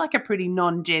seems like a pretty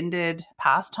non-gendered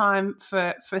pastime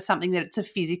for something that it's a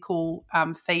physical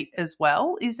feat as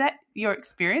well. Is that your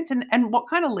experience, and what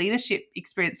kind of leadership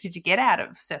experience did you get out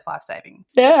of surf life saving?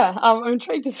 Yeah, I'm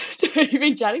intrigued to who you've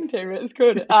been chatting to. It's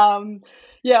good.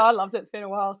 Yeah, I loved it. It's been a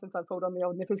while since I pulled on the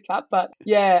old Nippers cap, but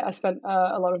yeah, I spent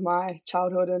a lot of my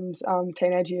childhood and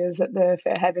teenage years at the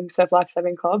Fairhaven Surf Life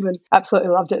Saving Club and absolutely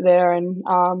loved it there. And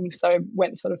so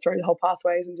went sort of through the whole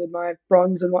pathways and did my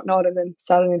bronze and whatnot, and then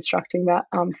started instructing that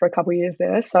for a couple of years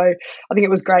there. So I think it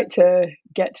was great to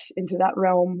get into that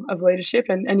realm of leadership.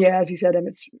 And yeah, as you said,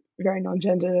 it's very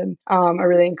non-gendered and a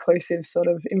really inclusive sort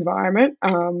of environment.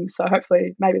 So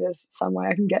hopefully maybe there's some way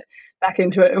I can get back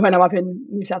into it when I'm up in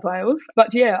New South Wales.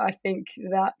 But yeah, I think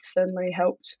that certainly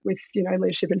helped with, you know,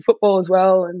 leadership in football as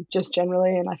well and just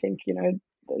generally. And I think, you know,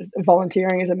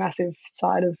 volunteering is a massive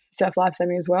side of surf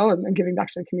lifesaving as well, and giving back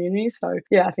to the community. So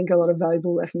yeah, I think a lot of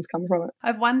valuable lessons come from it.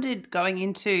 I've wondered going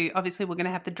into, obviously we're going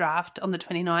to have the draft on the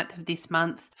 29th of this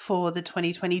month for the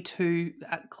 2022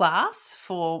 class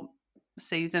for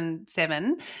season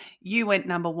 7. You went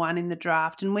number 1 in the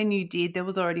draft, and when you did, there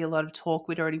was already a lot of talk.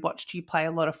 We'd already watched you play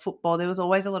a lot of football. There was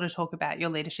always a lot of talk about your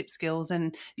leadership skills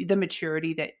and the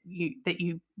maturity that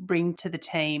you bring to the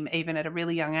team, even at a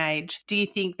really young age. Do you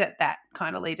think that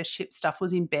kind of leadership stuff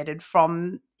was embedded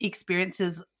from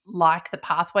experiences like the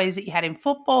pathways that you had in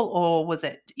football, or is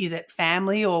it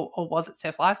family, or was it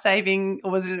surf life saving,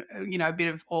 or was it, you know, a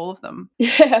bit of all of them?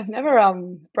 Yeah, I've never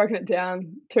broken it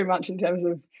down too much in terms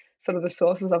of sort of the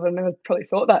sources of it. I've never probably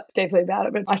thought that deeply about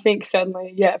it, but I think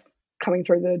certainly, yeah, coming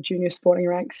through the junior sporting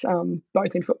ranks,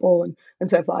 both in football and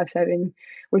surf lifesaving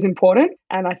was important.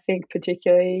 And I think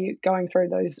particularly going through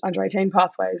those under 18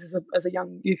 pathways as a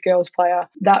young youth girls player,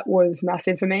 that was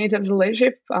massive for me in terms of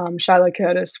leadership. Shiloh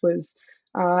Curtis was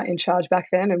in charge back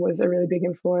then and was a really big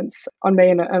influence on me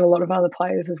and a lot of other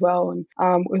players as well, and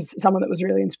was someone that was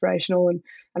really inspirational and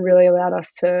really allowed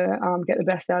us to get the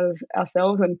best out of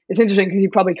ourselves. And it's interesting because you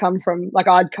probably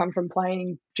I'd come from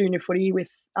playing junior footy with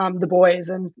the boys,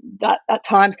 and that at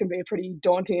times can be a pretty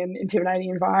daunting and intimidating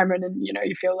environment, and you know,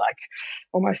 you feel like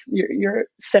almost you're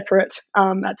separate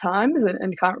at times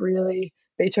and can't really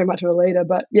be too much of a leader.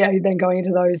 But yeah, then going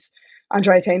into those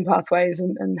under 18 pathways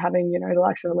and having, you know, the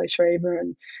likes of Alicia Reaver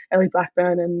and Ellie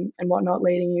Blackburn and whatnot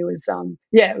leading you was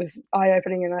it was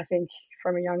eye-opening, and I think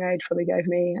from a young age probably gave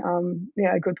me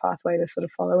a good pathway to sort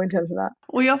of follow in terms of that.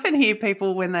 We often hear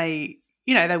people when they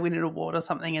win an award or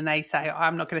something and they say,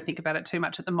 I'm not going to think about it too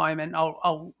much at the moment.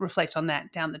 I'll reflect on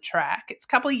that down the track. It's a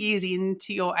couple of years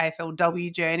into your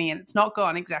AFLW journey and it's not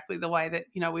gone exactly the way that,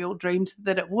 you know, we all dreamed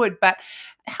that it would. But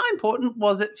how important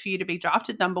was it for you to be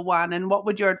drafted number 1? And what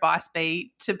would your advice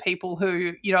be to people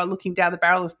who, you know, are looking down the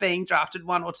barrel of being drafted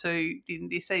 1 or 2 in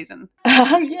this season?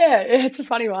 Yeah, it's a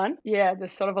funny one. Yeah,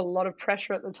 there's sort of a lot of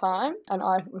pressure at the time. And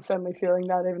I was certainly feeling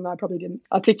that, even though I probably didn't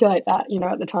articulate that, you know,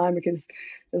 at the time, because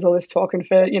there's all this talk, and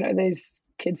for, you know, these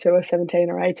kids who are 17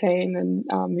 or 18 and,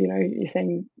 you know, you're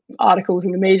seeing articles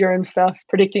in the media and stuff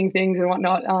predicting things and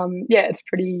whatnot. It's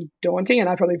pretty daunting, and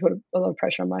I probably put a lot of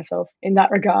pressure on myself in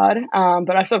that regard.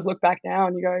 But I sort of look back now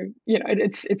and you go, you know,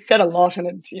 it's said a lot, and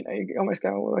it's, you know, you almost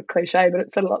go, well, a cliche, but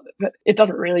it's said a lot, but it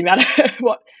doesn't really matter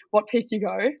what pick you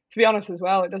go. To be honest as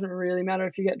well, it doesn't really matter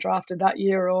if you get drafted that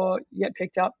year or you get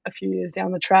picked up a few years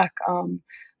down the track.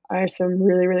 I have some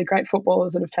really, really great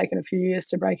footballers that have taken a few years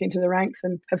to break into the ranks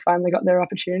and have finally got their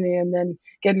opportunity and then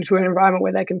get into an environment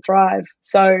where they can thrive.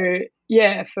 So,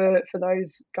 yeah, for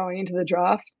those going into the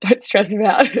draft, don't stress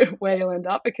about where you'll end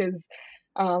up, because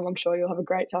I'm sure you'll have a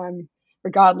great time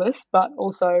regardless, but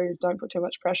also don't put too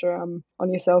much pressure on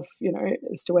yourself, you know,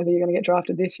 as to whether you're going to get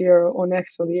drafted this year or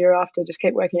next or the year after. Just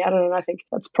keep working at it, and I think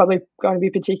that's probably going to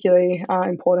be particularly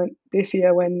important this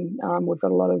year when we've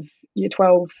got a lot of year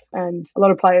 12s and a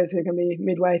lot of players who are going to be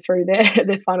midway through their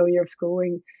final year of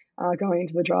schooling going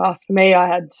into the draft. For me,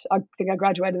 I think I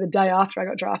graduated the day after I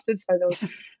got drafted, so there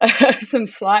was some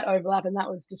slight overlap, and that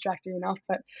was distracting enough.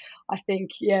 But I think,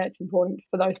 it's important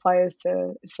for those players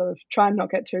to sort of try and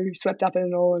not get too swept up in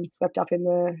it all and swept up in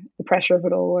the pressure of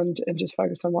it all, and just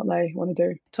focus on what they want to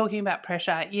do. Talking about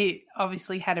pressure, you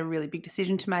obviously had a really big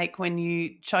decision to make when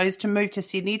you chose to move to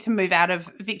Sydney, to move out of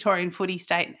Victorian footy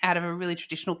state, out of a really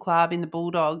traditional club in the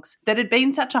Bulldogs that had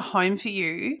been such a home for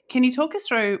you. Can you talk us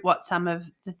through what some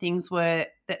of the things were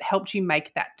that helped you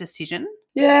make that decision?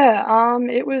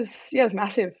 It was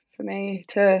massive for me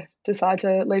to decide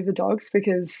to leave the Dogs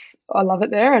because I love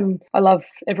it there and I love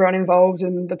everyone involved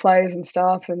and the players and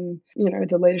staff and,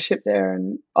 the leadership there.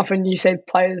 And often you see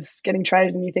players getting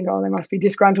traded and you think, oh, they must be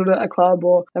disgruntled at a club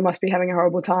or they must be having a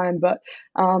horrible time. But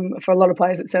for a lot of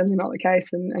players, it's certainly not the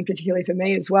case, and particularly for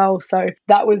me as well. So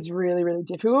that was really, really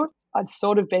difficult. I'd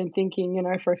sort of been thinking,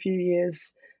 for a few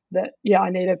years that, I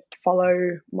need to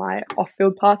follow my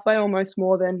off-field pathway almost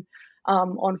more than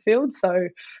on-field. So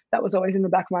that was always in the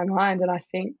back of my mind. And I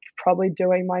think probably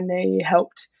doing my knee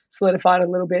helped solidify it a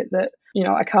little bit that,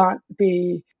 I can't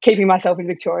be keeping myself in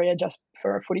Victoria just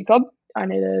for a footy club. I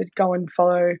need to go and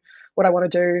follow what I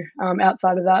want to do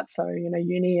outside of that. So,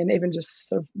 uni and even just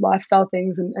sort of lifestyle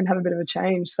things and have a bit of a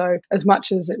change. So as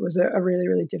much as it was a really,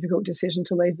 really difficult decision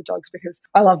to leave the Dogs because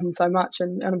I love them so much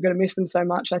and I'm going to miss them so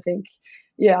much, I think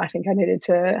I needed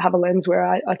to have a lens where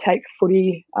I take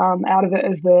footy out of it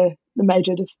as the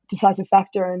major decisive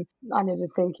factor, and I need to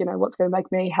think, what's going to make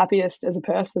me happiest as a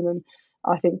person. And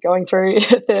I think going through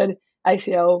a third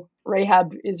ACL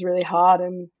rehab is really hard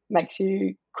and makes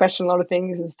you question a lot of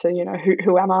things as to,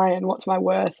 who am I and what's my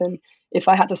worth, and if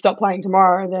I had to stop playing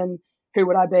tomorrow, then who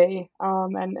would I be,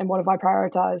 and what have I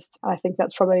prioritised? I think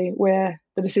that's probably where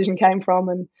the decision came from,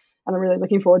 and I'm really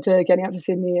looking forward to getting out to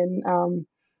Sydney and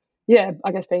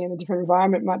I guess being in a different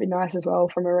environment might be nice as well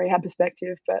from a rehab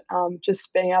perspective, but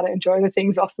just being able to enjoy the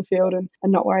things off the field and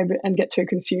not worry and get too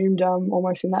consumed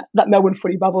almost in that Melbourne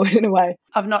footy bubble in a way.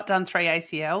 I've not done 3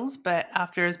 ACLs, but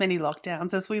after as many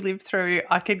lockdowns as we lived through,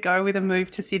 I could go with a move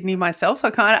to Sydney myself, so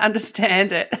I kind of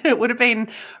understand it. It would have been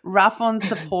rough on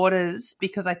supporters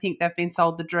because I think they've been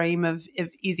sold the dream of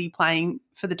Izzy playing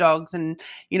for the Dogs, and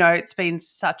it's been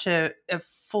such a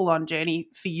full-on journey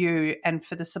for you and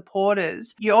for the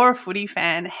supporters. You're a footy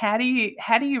fan. How do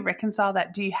you reconcile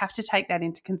that? Do you have to take that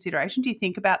into consideration? Do you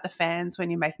think about the fans when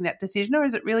you're making that decision, or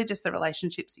is it really just the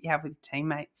relationships that you have with your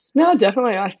teammates? No,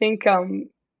 definitely. I think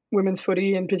women's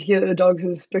footy, and particularly the Dogs,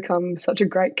 has become such a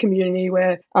great community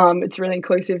where it's really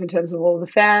inclusive in terms of all of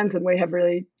the fans, and we have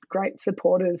really great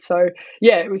supporters. So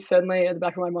it was certainly at the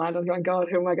back of my mind. I was going, God,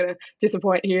 who am I going to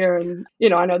disappoint here? And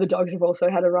I know the Dogs have also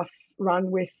had a rough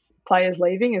run with players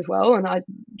leaving as well, and I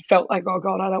felt like, oh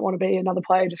God, I don't want to be another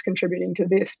player just contributing to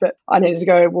this, but I needed to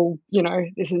go, well,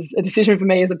 this is a decision for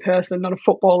me as a person, not a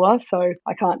footballer, so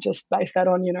I can't just base that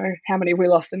on how many have we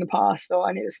lost in the past, or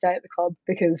I need to stay at the club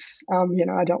because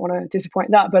I don't want to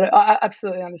disappoint that. But I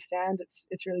absolutely understand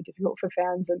it's really difficult for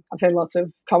fans, and I've seen lots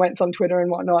of comments on Twitter and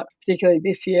whatnot, particularly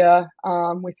this year,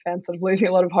 with fans sort of losing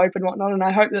a lot of hope and whatnot, and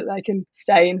I hope that they can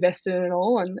stay invested in it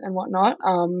all and whatnot,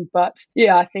 but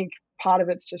I think part of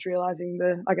it's just realising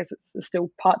it's the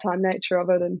still part-time nature of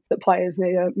it, and that players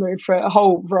need to move for a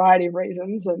whole variety of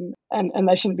reasons, and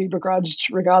they shouldn't be begrudged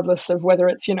regardless of whether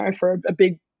it's, for a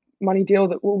big money deal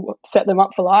that will set them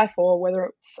up for life, or whether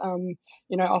it's,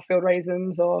 off-field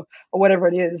reasons or whatever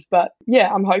it is. But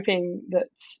I'm hoping that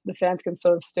the fans can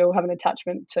sort of still have an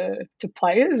attachment to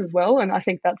players as well. And I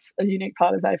think that's a unique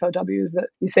part of the AFLW, is that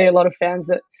you see a lot of fans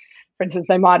that, for instance,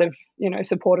 they might have,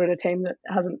 supported a team that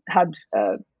hasn't had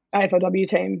AFLW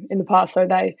team in the past, so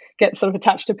they get sort of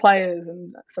attached to players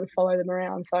and sort of follow them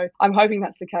around. So I'm hoping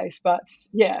that's the case, but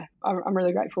I'm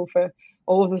really grateful for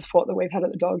all of the support that we've had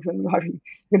at the Dogs, and I'm hoping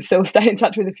we can still stay in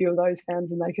touch with a few of those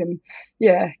fans and they can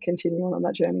continue on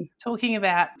that journey. Talking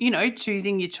about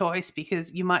choosing your choice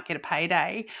because you might get a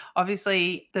payday,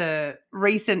 obviously the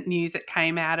recent news that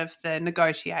came out of the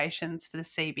negotiations for the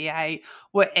CBA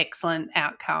were excellent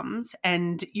outcomes,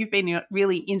 and you've been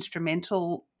really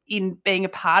instrumental in being a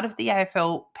part of the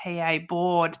AFLPA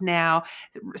board. Now,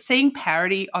 seeing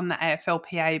parity on the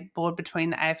AFLPA board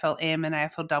between the AFLM and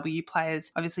AFLW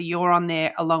players, obviously you're on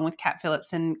there along with Kat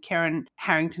Phillips and Karen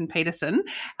Harrington-Peterson.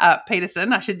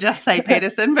 I should just say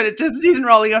Peterson, but it just isn't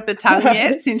rolling off the tongue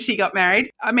yet since she got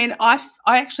married. I mean, I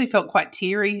actually felt quite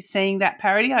teary seeing that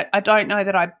parity. I don't know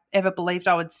that I ever believed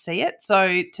I would see it.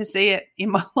 So to see it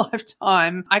in my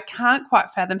lifetime, I can't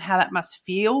quite fathom how that must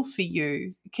feel for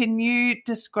you. Can you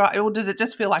describe, or does it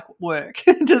just feel like work?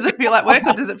 Does it feel like work,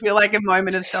 or does it feel like a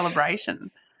moment of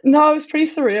celebration? No, it was pretty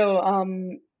surreal.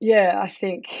 I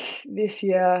think this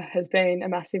year has been a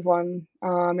massive one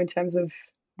in terms of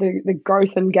the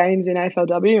growth and gains in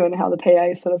AFLW and how the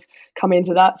PA sort of come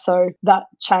into that. So that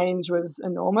change was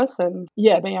enormous. And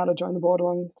being able to join the board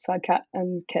alongside Kat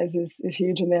and Kez is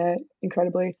huge, and they're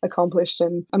incredibly accomplished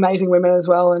and amazing women as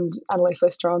well. And Annalise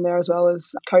Lister on there as well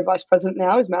as co-vice president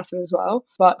now is massive as well.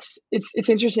 But it's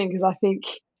interesting because I think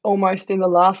almost in the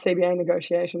last CBA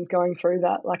negotiations going through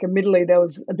that, like admittedly there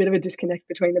was a bit of a disconnect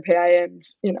between the PA and,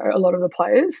 a lot of the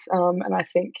players. And I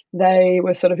think they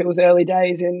were it was early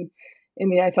days in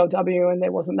the AFLW, and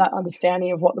there wasn't that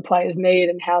understanding of what the players need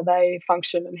and how they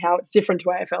function and how it's different to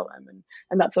AFLM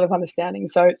and that sort of understanding.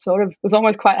 So it sort of was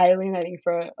almost quite alienating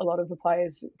for a lot of the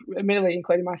players, admittedly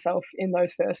including myself, in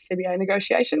those first CBA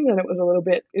negotiations. And it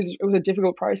was a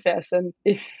difficult process. And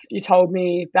if you told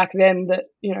me back then that,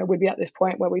 we'd be at this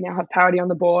point where we now have parity on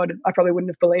the board, I probably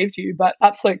wouldn't have believed you. But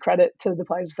absolute credit to the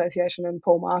Players Association and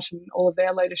Paul Marsh and all of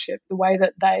their leadership, the way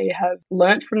that they have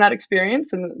learnt from that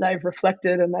experience and that they've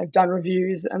reflected and they've done reviews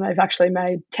and they've actually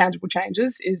made tangible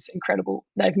changes is incredible.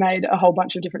 They've made a whole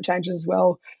bunch of different changes as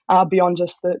well, beyond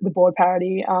just the board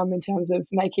parity, in terms of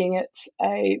making it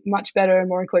a much better and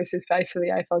more inclusive space for the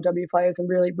AFLW players and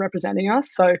really representing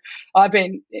us. So I've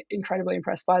been incredibly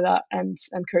impressed by that, and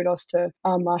kudos to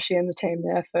Marshy and the team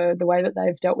there for the way that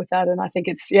they've dealt with that. And I think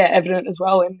it's evident as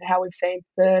well in how we've seen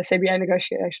the CBA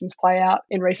negotiations play out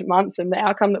in recent months and the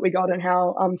outcome that we got and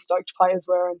how stoked players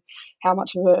were and how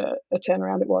much of a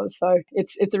turnaround it was. So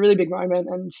it's a really big moment,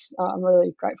 and I'm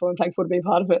really grateful and thankful to be a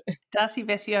part of it. Darcy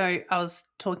Vescio, I was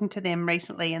talking to them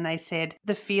recently and they said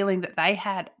the feeling that they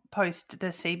had post the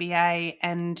CBA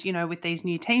and, with these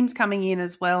new teams coming in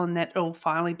as well, and that it'll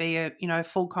finally be a,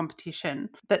 full competition,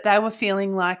 that they were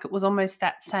feeling like it was almost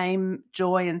that same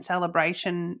joy and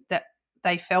celebration that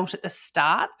they felt at the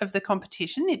start of the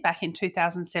competition back in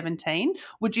 2017.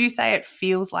 Would you say it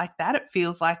feels like that? It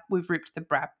feels like we've ripped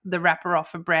the wrapper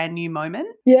off a brand new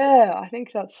moment? Yeah, I think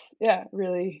that's,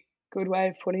 really good way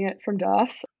of putting it from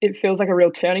Darth. It feels like a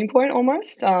real turning point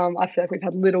almost. I feel like we've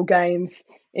had little gains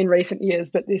in recent years,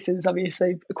 but this is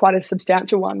obviously quite a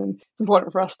substantial one, and it's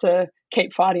important for us to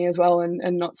keep fighting as well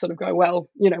and not sort of go, well,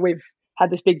 we've had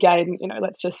this big gain,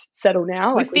 let's just settle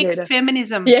now. We fixed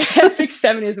feminism. Yeah, fixed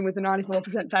feminism with a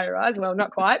 94% pay rise. Well,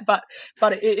 not quite, but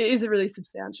it is a really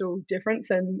substantial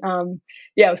difference. And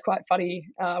it was quite funny.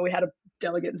 We had a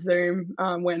delegate Zoom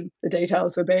when the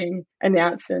details were being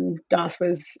announced, and Das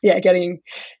was getting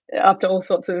up to all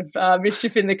sorts of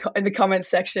mischief in the comments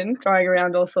section, throwing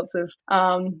around all sorts of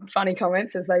funny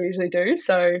comments as they usually do.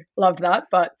 So loved that.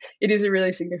 But it is a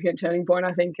really significant turning point,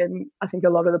 I think, and I think a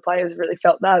lot of the players really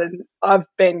felt that. And I've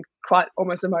been quite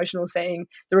almost emotional seeing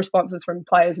the responses from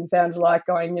players and fans alike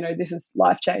going, this is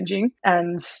life-changing.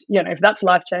 And, if that's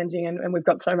life-changing and we've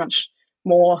got so much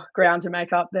more ground to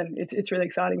make up, then it's really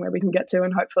exciting where we can get to,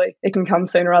 and hopefully it can come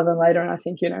sooner rather than later. And I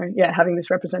think, having this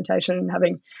representation and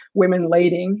having women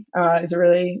leading is a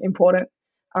really important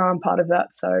part of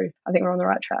that. So I think we're on the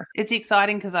right track. It's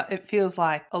exciting because it feels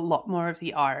like a lot more of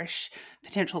the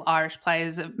potential Irish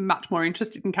players are much more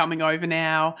interested in coming over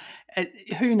now.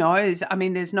 Who knows? I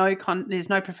mean, there's no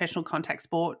professional contact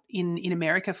sport in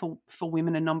America for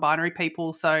women and non-binary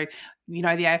people. So, the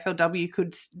AFLW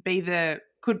could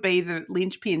be the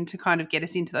linchpin to kind of get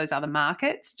us into those other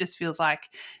markets. Just feels like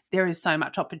there is so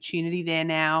much opportunity there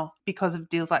now because of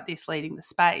deals like this leading the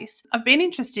space. I've been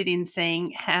interested in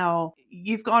seeing how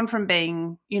you've gone from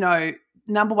being,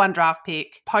 number one draft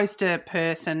pick, poster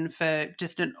person for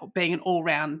just being an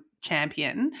all-round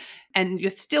champion, and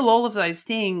you're still all of those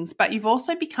things, but you've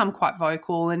also become quite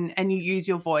vocal and you use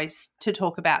your voice to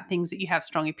talk about things that you have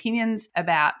strong opinions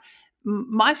about.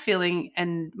 My feeling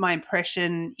and my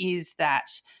impression is that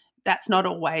that's not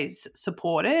always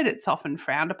supported. It's often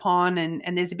frowned upon,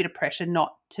 and there's a bit of pressure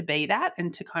not to be that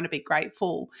and to kind of be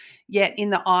grateful. Yet in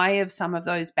the eye of some of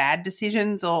those bad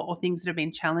decisions or things that have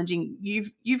been challenging,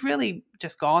 you've really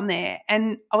just gone there.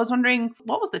 And I was wondering,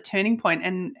 what was the turning point,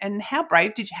 and how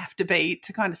brave did you have to be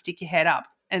to kind of stick your head up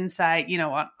and say, you know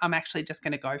what, I'm actually just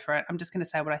going to go for it. I'm just going to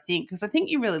say what I think, because I think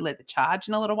you really led the charge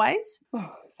in a lot of ways. Oh,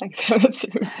 thanks. That's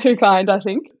too kind, I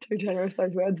think. Too generous,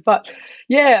 those words. But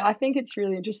I think it's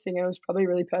really interesting. It was probably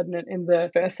really pertinent in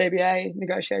the first CBA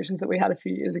negotiations that we had a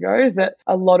few years ago, is that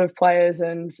a lot of players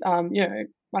and,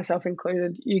 myself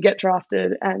included, you get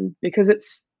drafted, and because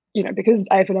it's, because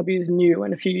AFLW is new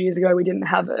and a few years ago we didn't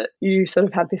have it, you sort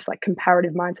of have this like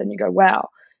comparative mindset and you go, wow,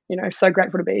 so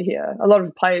grateful to be here. A lot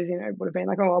of players, would have been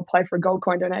like, oh, I'll play for a gold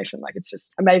coin donation. Like, it's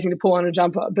just amazing to pull on a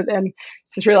jumper. But then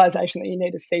it's this realization that you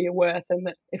need to see your worth, and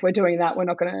that if we're doing that, we're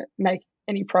not going to make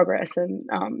any progress. And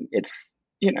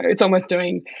it's almost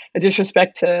doing a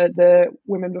disrespect to the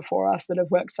women before us that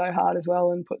have worked so hard as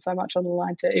well and put so much on the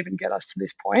line to even get us to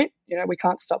this point. We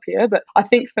can't stop here. But I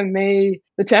think for me,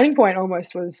 the turning point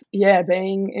almost was,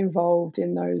 being involved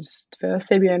in those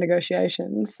first CBA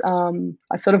negotiations.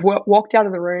 I sort of walked out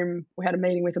of the room. We had a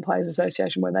meeting with the Players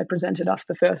Association where they presented us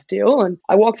the first deal. And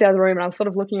I walked out of the room and I was sort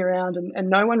of looking around and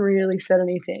no one really said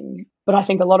anything. But I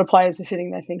think a lot of players were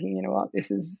sitting there thinking, you know what, this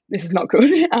is not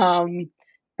good.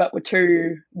 But were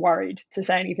too worried to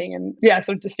say anything. And I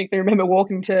sort of distinctly remember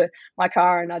walking to my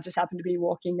car, and I just happened to be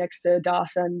walking next to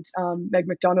Das and Meg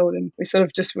McDonald, and we sort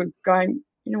of just were going,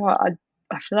 you know what,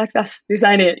 I feel like this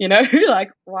ain't it,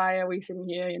 like, why are we sitting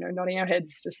here, nodding our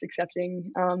heads, just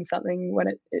accepting something when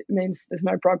it means there's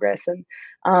no progress.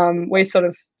 And we sort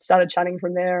of started chatting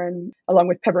from there, and along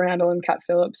with Pepper Randall and Kat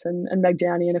Phillips and Meg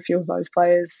Downey and a few of those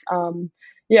players,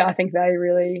 I think they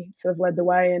really sort of led the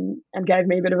way and gave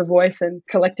me a bit of a voice, and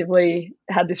collectively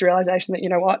had this realization that, you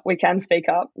know what, we can speak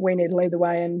up, we need to lead the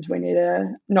way, and we need to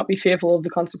not be fearful of the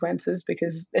consequences,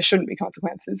 because there shouldn't be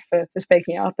consequences for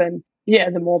speaking up. And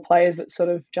the more players that sort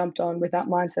of jumped on with that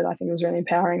mindset, I think it was really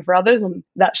empowering for others. And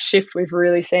that shift we've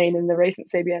really seen in the recent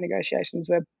CBA negotiations,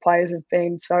 where players have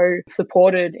been so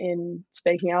supported in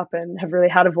speaking up and have really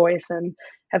had a voice, and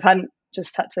hadn't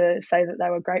just had to say that they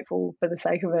were grateful for the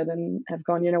sake of it, and have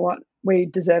gone, you know what, we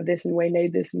deserve this and we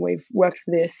need this and we've worked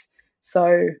for this.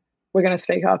 So we're going to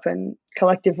speak up, and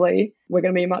collectively we're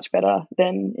going to be much better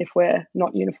than if we're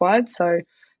not unified. So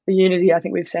the unity I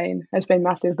think we've seen has been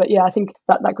massive. But I think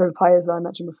that group of players that I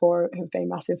mentioned before have been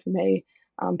massive for me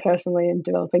personally, in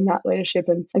developing that leadership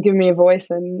and giving me a voice,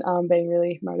 and being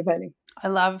really motivating. I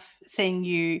love seeing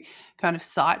you kind of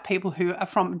cite people who are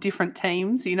from different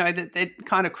teams, that it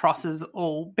kind of crosses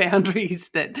all boundaries,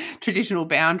 that traditional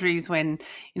boundaries, when,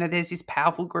 there's this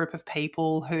powerful group of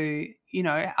people who,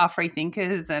 are free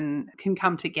thinkers and can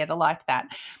come together like that.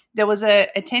 There was a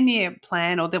 10-year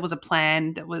plan, or there was a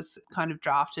plan that was kind of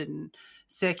drafted and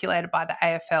circulated by the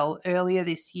AFL earlier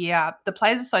this year. The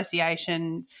Players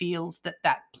Association feels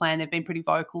that plan, they've been pretty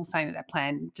vocal saying that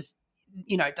plan just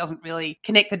doesn't really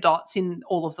connect the dots in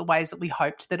all of the ways that we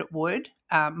hoped that it would.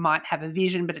 Might have a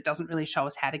vision, but it doesn't really show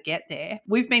us how to get there.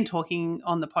 We've been talking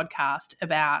on the podcast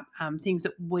about things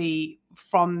that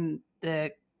from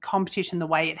the competition, the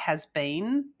way it has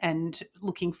been, and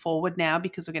looking forward now,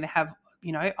 because we're going to have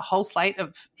a whole slate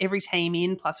of every team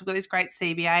in, plus we've got this great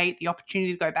CBA, the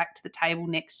opportunity to go back to the table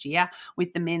next year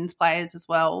with the men's players as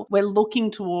well. We're looking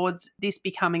towards this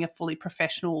becoming a fully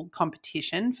professional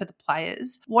competition for the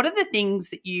players. What are the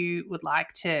things that you would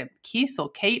like to kiss or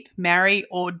keep, marry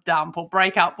or dump or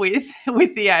break up with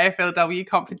the AFLW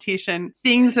competition?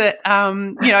 Things that,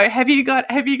 have you got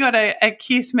a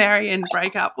kiss, marry and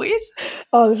break up with?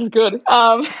 Oh, this is good.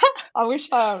 I wish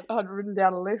I had written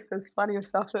down a list. There's plenty of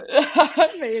stuff that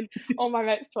me and all my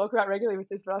mates talk about regularly with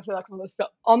this, but I feel like I'm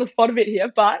on the spot a bit here.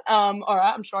 But all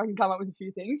right, I'm sure I can come up with a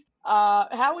few things.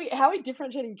 How are we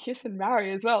differentiating kiss and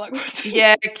marry as well? Like,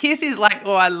 kiss is like,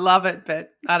 oh, I love it,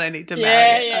 but I don't need to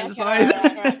marry it, I suppose.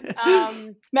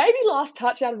 Right. Maybe last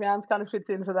touch out of bounds kind of fits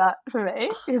in for that for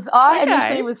me, because I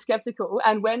initially was skeptical,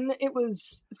 and when it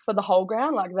was for the whole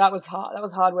ground, like, that was hard. That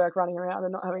was hard work, running around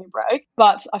and not having a break.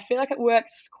 But I feel like it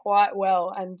works quite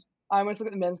well, and I almost look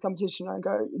at the men's competition and I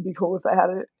go, it'd be cool if they had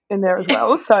it in there as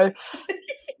well. So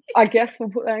I guess we'll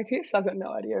put that in kiss. I've got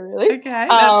no idea, really. Okay,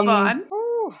 that's fine.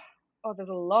 Oh, there's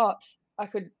a lot. I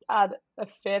could add a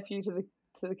fair few to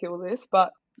the kill list,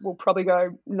 but we'll probably go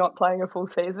not playing a full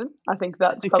season. I think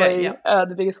that's probably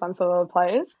the biggest one for a lot of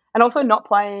players. And also not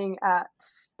playing at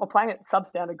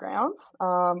substandard grounds.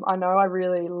 I know I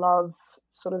really love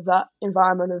sort of that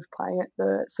environment of playing at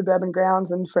the suburban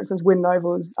grounds, and for instance Wynnum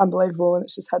Oval is unbelievable and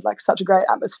it's just had like such a great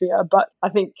atmosphere, but I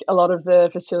think a lot of the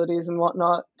facilities and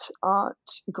whatnot aren't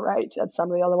great at some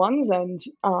of the other ones. And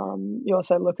you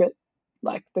also look at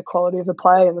like the quality of the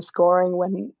play and the scoring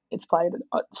when it's played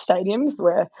at stadiums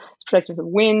where it's protected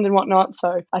from wind and whatnot.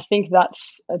 So I think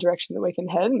that's a direction that we can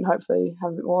head and hopefully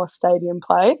have a bit more stadium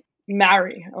play.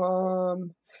 Marry.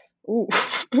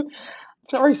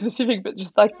 It's not very specific, but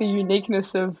just like the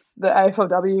uniqueness of the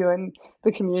AFLW and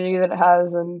the community that it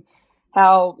has, and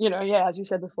how, as you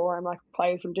said before, I'm like,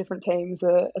 players from different teams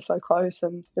are so close,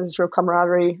 and there's this real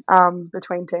camaraderie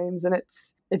between teams, and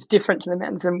it's different to the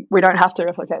men's, and we don't have to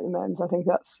replicate the men's. I think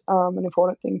that's an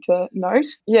important thing to note.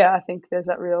 Yeah, I think there's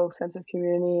that real sense of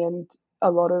community, and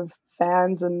a lot of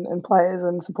fans and players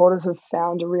and supporters have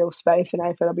found a real space in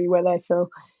AFLW where they feel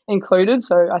included.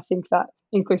 So I think that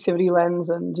inclusivity lens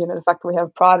and, the fact that we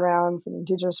have Pride rounds and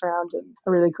Indigenous round and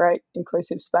a really great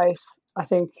inclusive space, I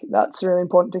think that's really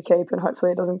important to keep, and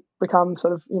hopefully it doesn't become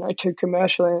sort of, too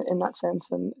commercial in that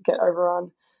sense and get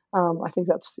overrun. I think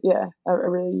that's, a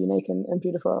really unique and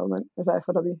beautiful element of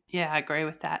AFLW. Yeah, I agree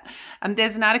with that.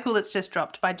 There's an article that's just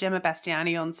dropped by Gemma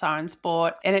Bastiani on Siren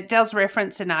Sport, and it does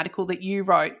reference an article that you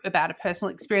wrote about a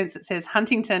personal experience that says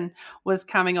Huntington was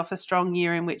coming off a strong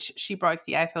year in which she broke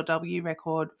the AFLW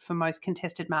record for most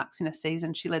contested marks in a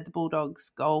season. She led the Bulldogs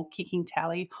goal kicking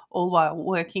tally, all while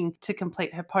working to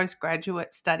complete her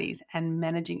postgraduate studies and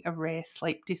managing a rare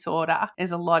sleep disorder.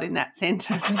 There's a lot in that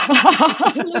sentence.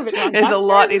 There's a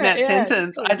lot in that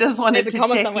sentence. I just wanted to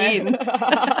check in.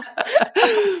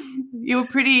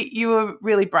 You were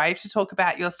really brave to talk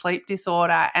about your sleep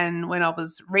disorder, and when I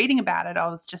was reading about it, I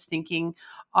was just thinking,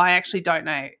 I actually don't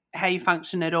know how you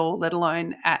function at all, let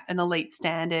alone at an elite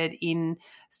standard in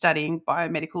studying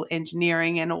biomedical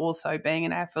engineering and also being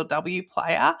an AFLW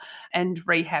player and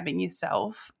rehabbing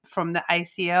yourself from the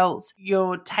ACLs.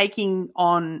 You're taking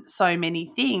on so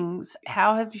many things.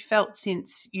 How have you felt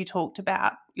since you talked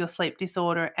about your sleep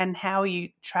disorder, and how are you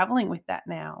travelling with that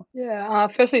now? Yeah,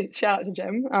 firstly, shout out to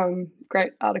Gem.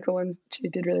 Great article, and she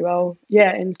did really well,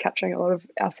 in capturing a lot of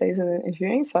our season and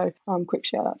interviewing. So quick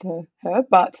shout out to her.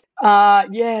 But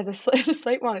the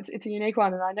sleep one, it's a unique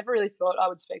one, and I never really thought I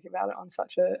would speak about it on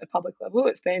such a public level.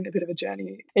 It's been a bit of a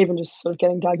journey, even just sort of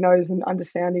getting diagnosed and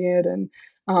understanding it, and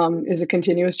is a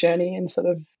continuous journey and sort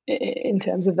of in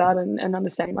terms of that and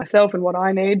understanding myself and what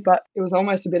I need. But it was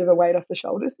almost a bit of a weight off the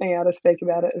shoulders being able to speak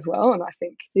about it as well. And I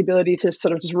think the ability to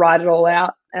sort of just write it all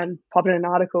out and pop it in an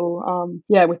article,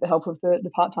 with the help of the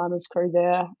part-timers crew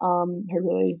there, who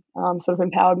really sort of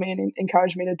empowered me and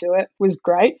encouraged me to do it, was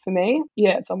great for me.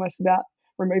 Yeah, it's almost about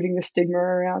removing the stigma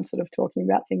around sort of talking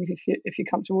about things if you're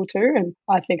comfortable to. And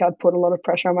I think I'd put a lot of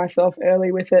pressure on myself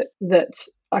early with it, that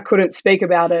I couldn't speak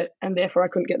about it and therefore I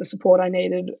couldn't get the support I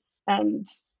needed, and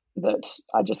that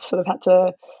I just sort of had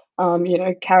to,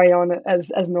 carry on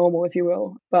as normal, if you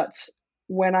will. But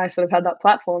when I sort of had that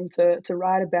platform to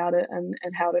write about it and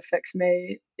how it affects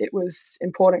me, it was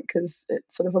important because it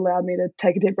sort of allowed me to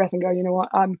take a deep breath and go, you know what,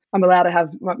 I'm allowed to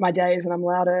have my days, and I'm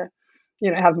allowed to,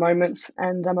 have moments,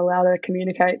 and I'm allowed to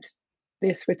communicate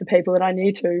this with the people that I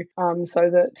need to, so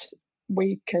that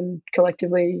we can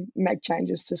collectively make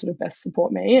changes to sort of best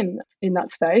support me in that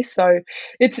space. So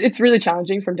it's really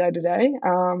challenging from day to day,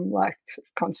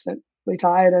 constantly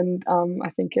tired, and I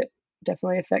think it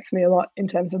definitely affects me a lot in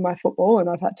terms of my football, and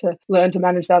I've had to learn to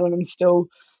manage that, and I'm still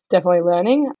definitely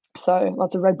learning. So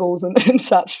lots of Red Bulls and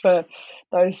such for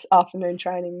those afternoon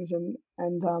trainings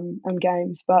and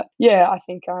games. But yeah, I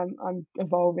think I'm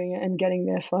evolving and getting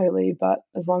there slowly. But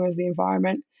as long as the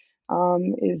environment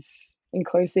is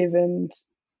inclusive and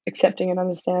accepting and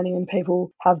understanding, and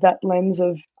people have that lens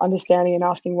of understanding and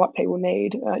asking what people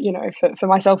need, for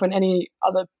myself and any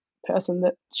other person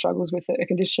that struggles with a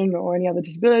condition or any other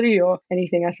disability or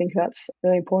anything, I think that's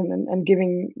really important, and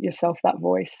giving yourself that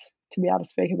voice to be able to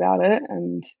speak about it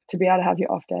and to be able to have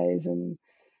your off days and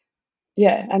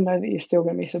know that you're still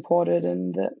going to be supported,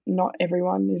 and that not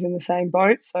everyone is in the same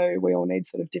boat. So we all need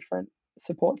sort of different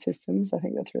support systems. I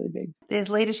think that's really big. There's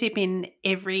leadership in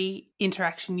every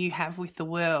interaction you have with the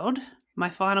world. My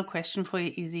final question for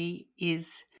you, Izzy,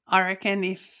 is I reckon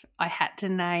if I had to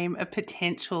name a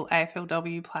potential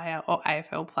AFLW player or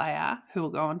AFL player who will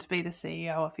go on to be the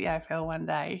CEO of the AFL one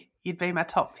day, you'd be my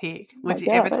top pick. Would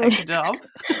you ever take the job?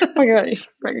 Oh my God, you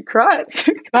make me cry. It's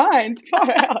so kind.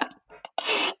 Far out.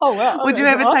 Oh wow. Would you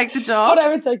ever take the job? Would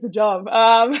I ever take the job?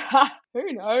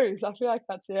 Who knows? I feel like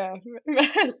that's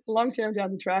long term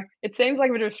down the track. It seems like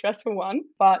a bit of a stressful one,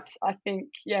 but I think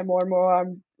more and more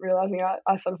I'm realizing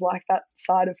I sort of like that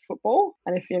side of football.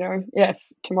 And if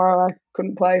tomorrow I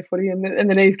couldn't play footy and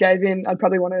the knees gave in, I'd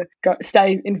probably want to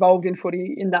stay involved in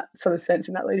footy in that sort of sense,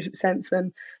 in that leadership sense,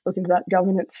 and look into that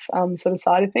governance sort of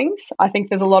side of things. I think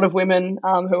there's a lot of women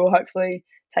who will hopefully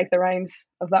take the reins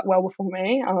of that well before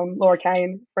me. Laura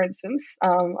Kane, for instance,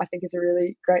 I think is a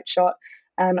really great shot.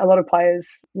 And a lot of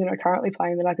players, currently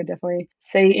playing that I could definitely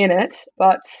see in it.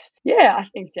 But yeah, I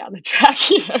think down the track,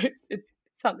 it's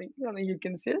something you'd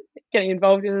consider getting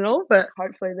involved in and all. But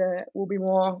hopefully there will be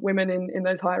more women in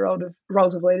those higher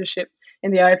roles of leadership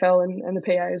in the AFL and the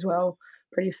PA as well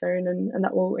pretty soon. And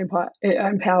that will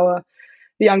empower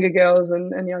the younger girls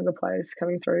and younger players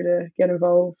coming through to get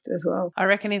involved as well. I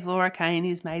reckon if Laura Kane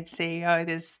is made CEO,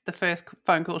 the first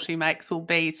phone call she makes will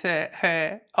be to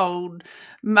her old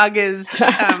muggers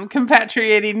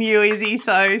compatriot in New Izzy,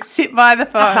 so sit by the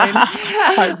phone.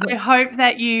 I hope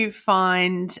that you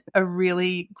find a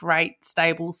really great,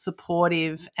 stable,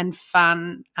 supportive and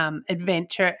fun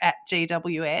adventure at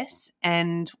GWS,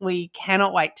 and we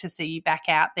cannot wait to see you back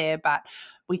out there. But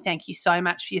we thank you so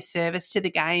much for your service to the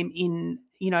game in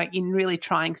really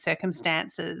trying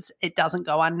circumstances. It doesn't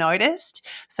go unnoticed,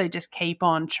 so just keep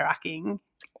on trucking.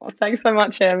 Well, thanks so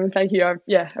much, Em, and thank you. I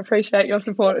appreciate your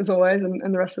support as always,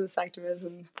 and the rest of the Sanctimers,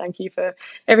 and thank you for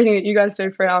everything that you guys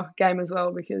do for our game as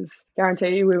well, because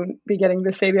guarantee you we wouldn't be getting the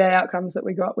CBA outcomes that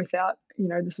we got without,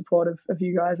 the support of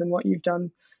you guys and what you've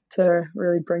done to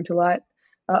really bring to light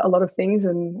a lot of things.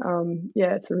 And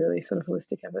it's a really sort of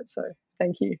holistic effort, so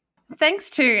thank you. Thanks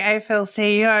to AFL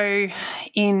CEO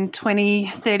in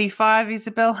 2035,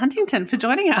 Isabel Huntington, for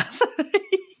joining us.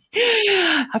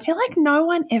 I feel like no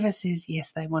one ever says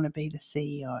yes, they want to be the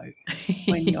CEO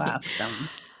when you ask them.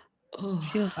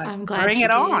 She was like, I'm glad bring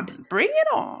it on. Bring it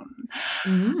on.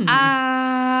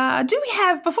 Do we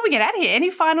have, before we get out of here, any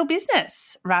final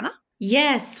business, Rana?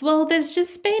 Yes, well, there's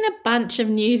just been a bunch of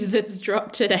news that's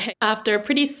dropped today after a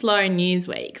pretty slow news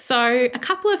week. So a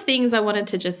couple of things I wanted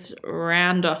to just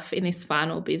round off in this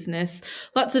final business.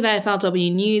 Lots of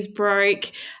AFLW news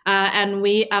broke, and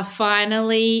we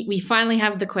finally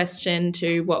have the question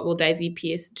to what will Daisy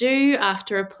Pearce do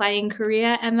after a playing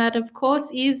career, and that, of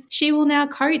course, is she will now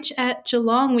coach at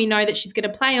Geelong. We know that she's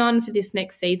going to play on for this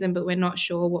next season, but we're not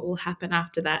sure what will happen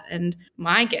after that. And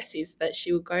my guess is that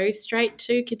she will go straight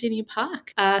to Cardinia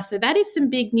Park. So that is some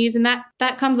big news, and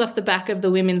that comes off the back of the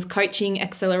Women's Coaching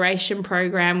Acceleration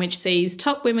Program, which sees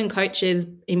top women coaches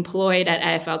employed at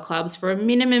AFL clubs for a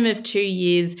minimum of 2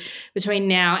 years between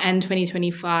now and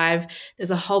 2025.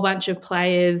 There's a whole bunch of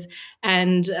players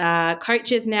and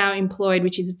coaches now employed,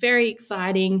 which is very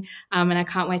exciting, and I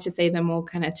can't wait to see them all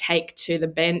kind of take to the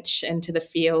bench and to the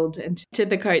field and to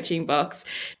the coaching box.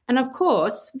 And of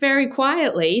course, very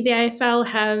quietly, the AFL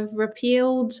have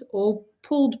repealed or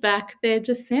pulled back their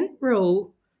dissent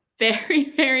rule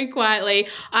very, very quietly.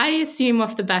 I assume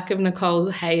off the back of Nicole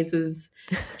Hayes's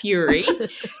fury.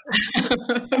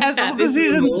 As all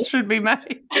decisions should be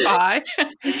made by.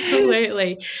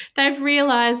 Absolutely. They've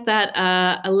realised that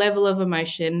a level of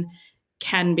emotion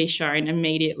can be shown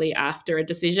immediately after a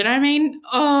decision. I mean,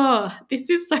 this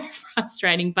is so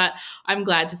frustrating, but I'm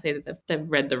glad to see that they've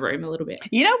read the room a little bit.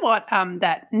 You know what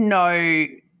that no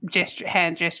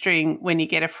hand gesturing when you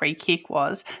get a free kick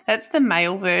was? That's the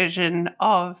male version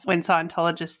of when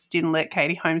Scientologists didn't let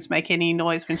Katie Holmes make any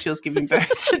noise when she was giving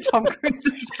birth to Tom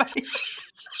Cruise's baby.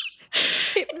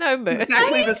 Hypnobirth.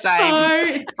 Exactly the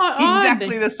same.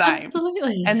 Exactly the same.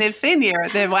 Absolutely. And they've seen the error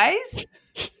of their ways.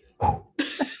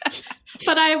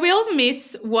 But I will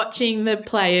miss watching the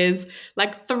players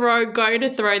go to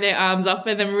throw their arms off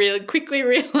and then really quickly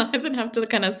realise and have to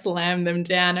kind of slam them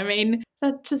down. I mean,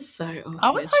 that's just so awkward.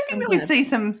 I was hoping that we'd see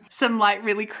some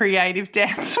really creative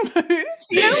dance moves.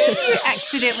 You know, when you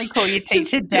accidentally call your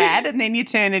teacher dad and then you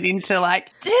turn it into did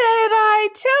I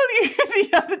tell you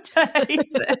the other day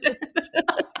that...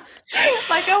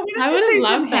 I wanted to see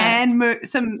some hand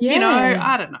moves, I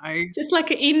don't know. Just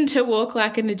in to walk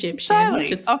like an Egyptian. Totally.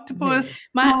 Just, octopus,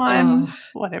 mimes,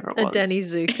 whatever it was. A Danny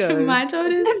Zuko. My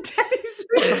daughters. Danny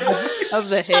Zuko. Of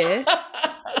the hair.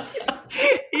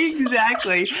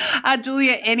 Exactly.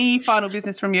 Julia, any final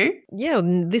business from you? Yeah,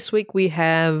 this week we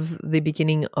have the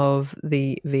beginning of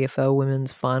the VFL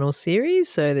Women's Final Series.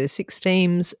 So there's 6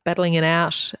 teams battling it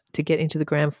out to get into the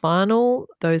grand final.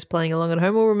 Those playing along at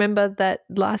home will remember that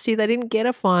last year they didn't get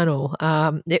a final.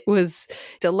 It was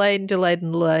delayed,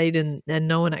 and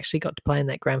no one actually got to play in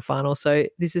that grand final. So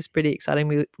this is pretty exciting.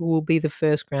 We will be the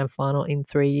first grand final in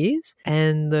 3 years,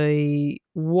 and the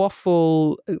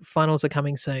waffle finals are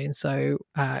coming soon. So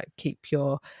keep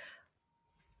your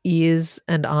ears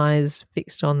and eyes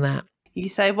fixed on that. You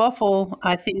say waffle,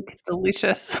 I think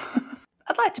delicious.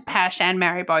 I'd like to pash and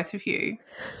marry both of you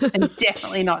and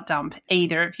definitely not dump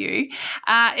either of you.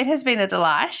 It has been a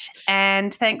delight,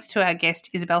 and thanks to our guest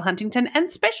Isabel Huntington, and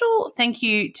special thank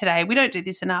you today, we don't do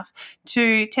this enough,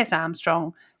 to Tess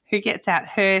Armstrong, who gets out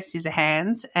her scissor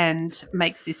hands and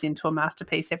makes this into a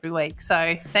masterpiece every week.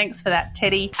 So thanks for that,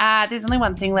 Teddy. There's only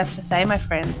one thing left to say, my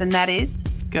friends, and that is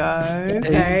go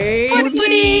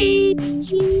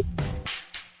footy!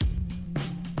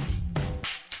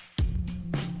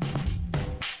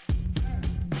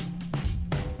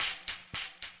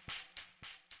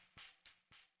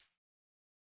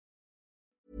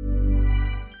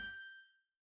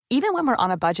 Even when we're on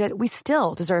a budget, we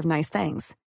still deserve nice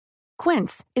things.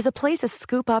 Quince is a place to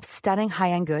scoop up stunning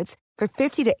high-end goods for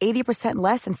 50 to 80%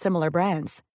 less than similar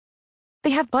brands.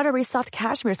 They have buttery soft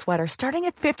cashmere sweaters starting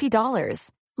at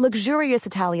 $50, luxurious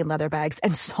Italian leather bags,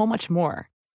 and so much more.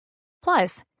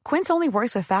 Plus, Quince only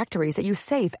works with factories that use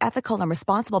safe, ethical, and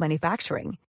responsible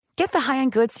manufacturing. Get the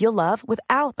high-end goods you'll love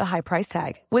without the high price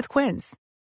tag with Quince.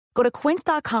 Go to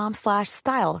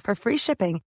quince.com/style for free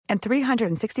shipping and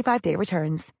 365-day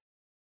returns.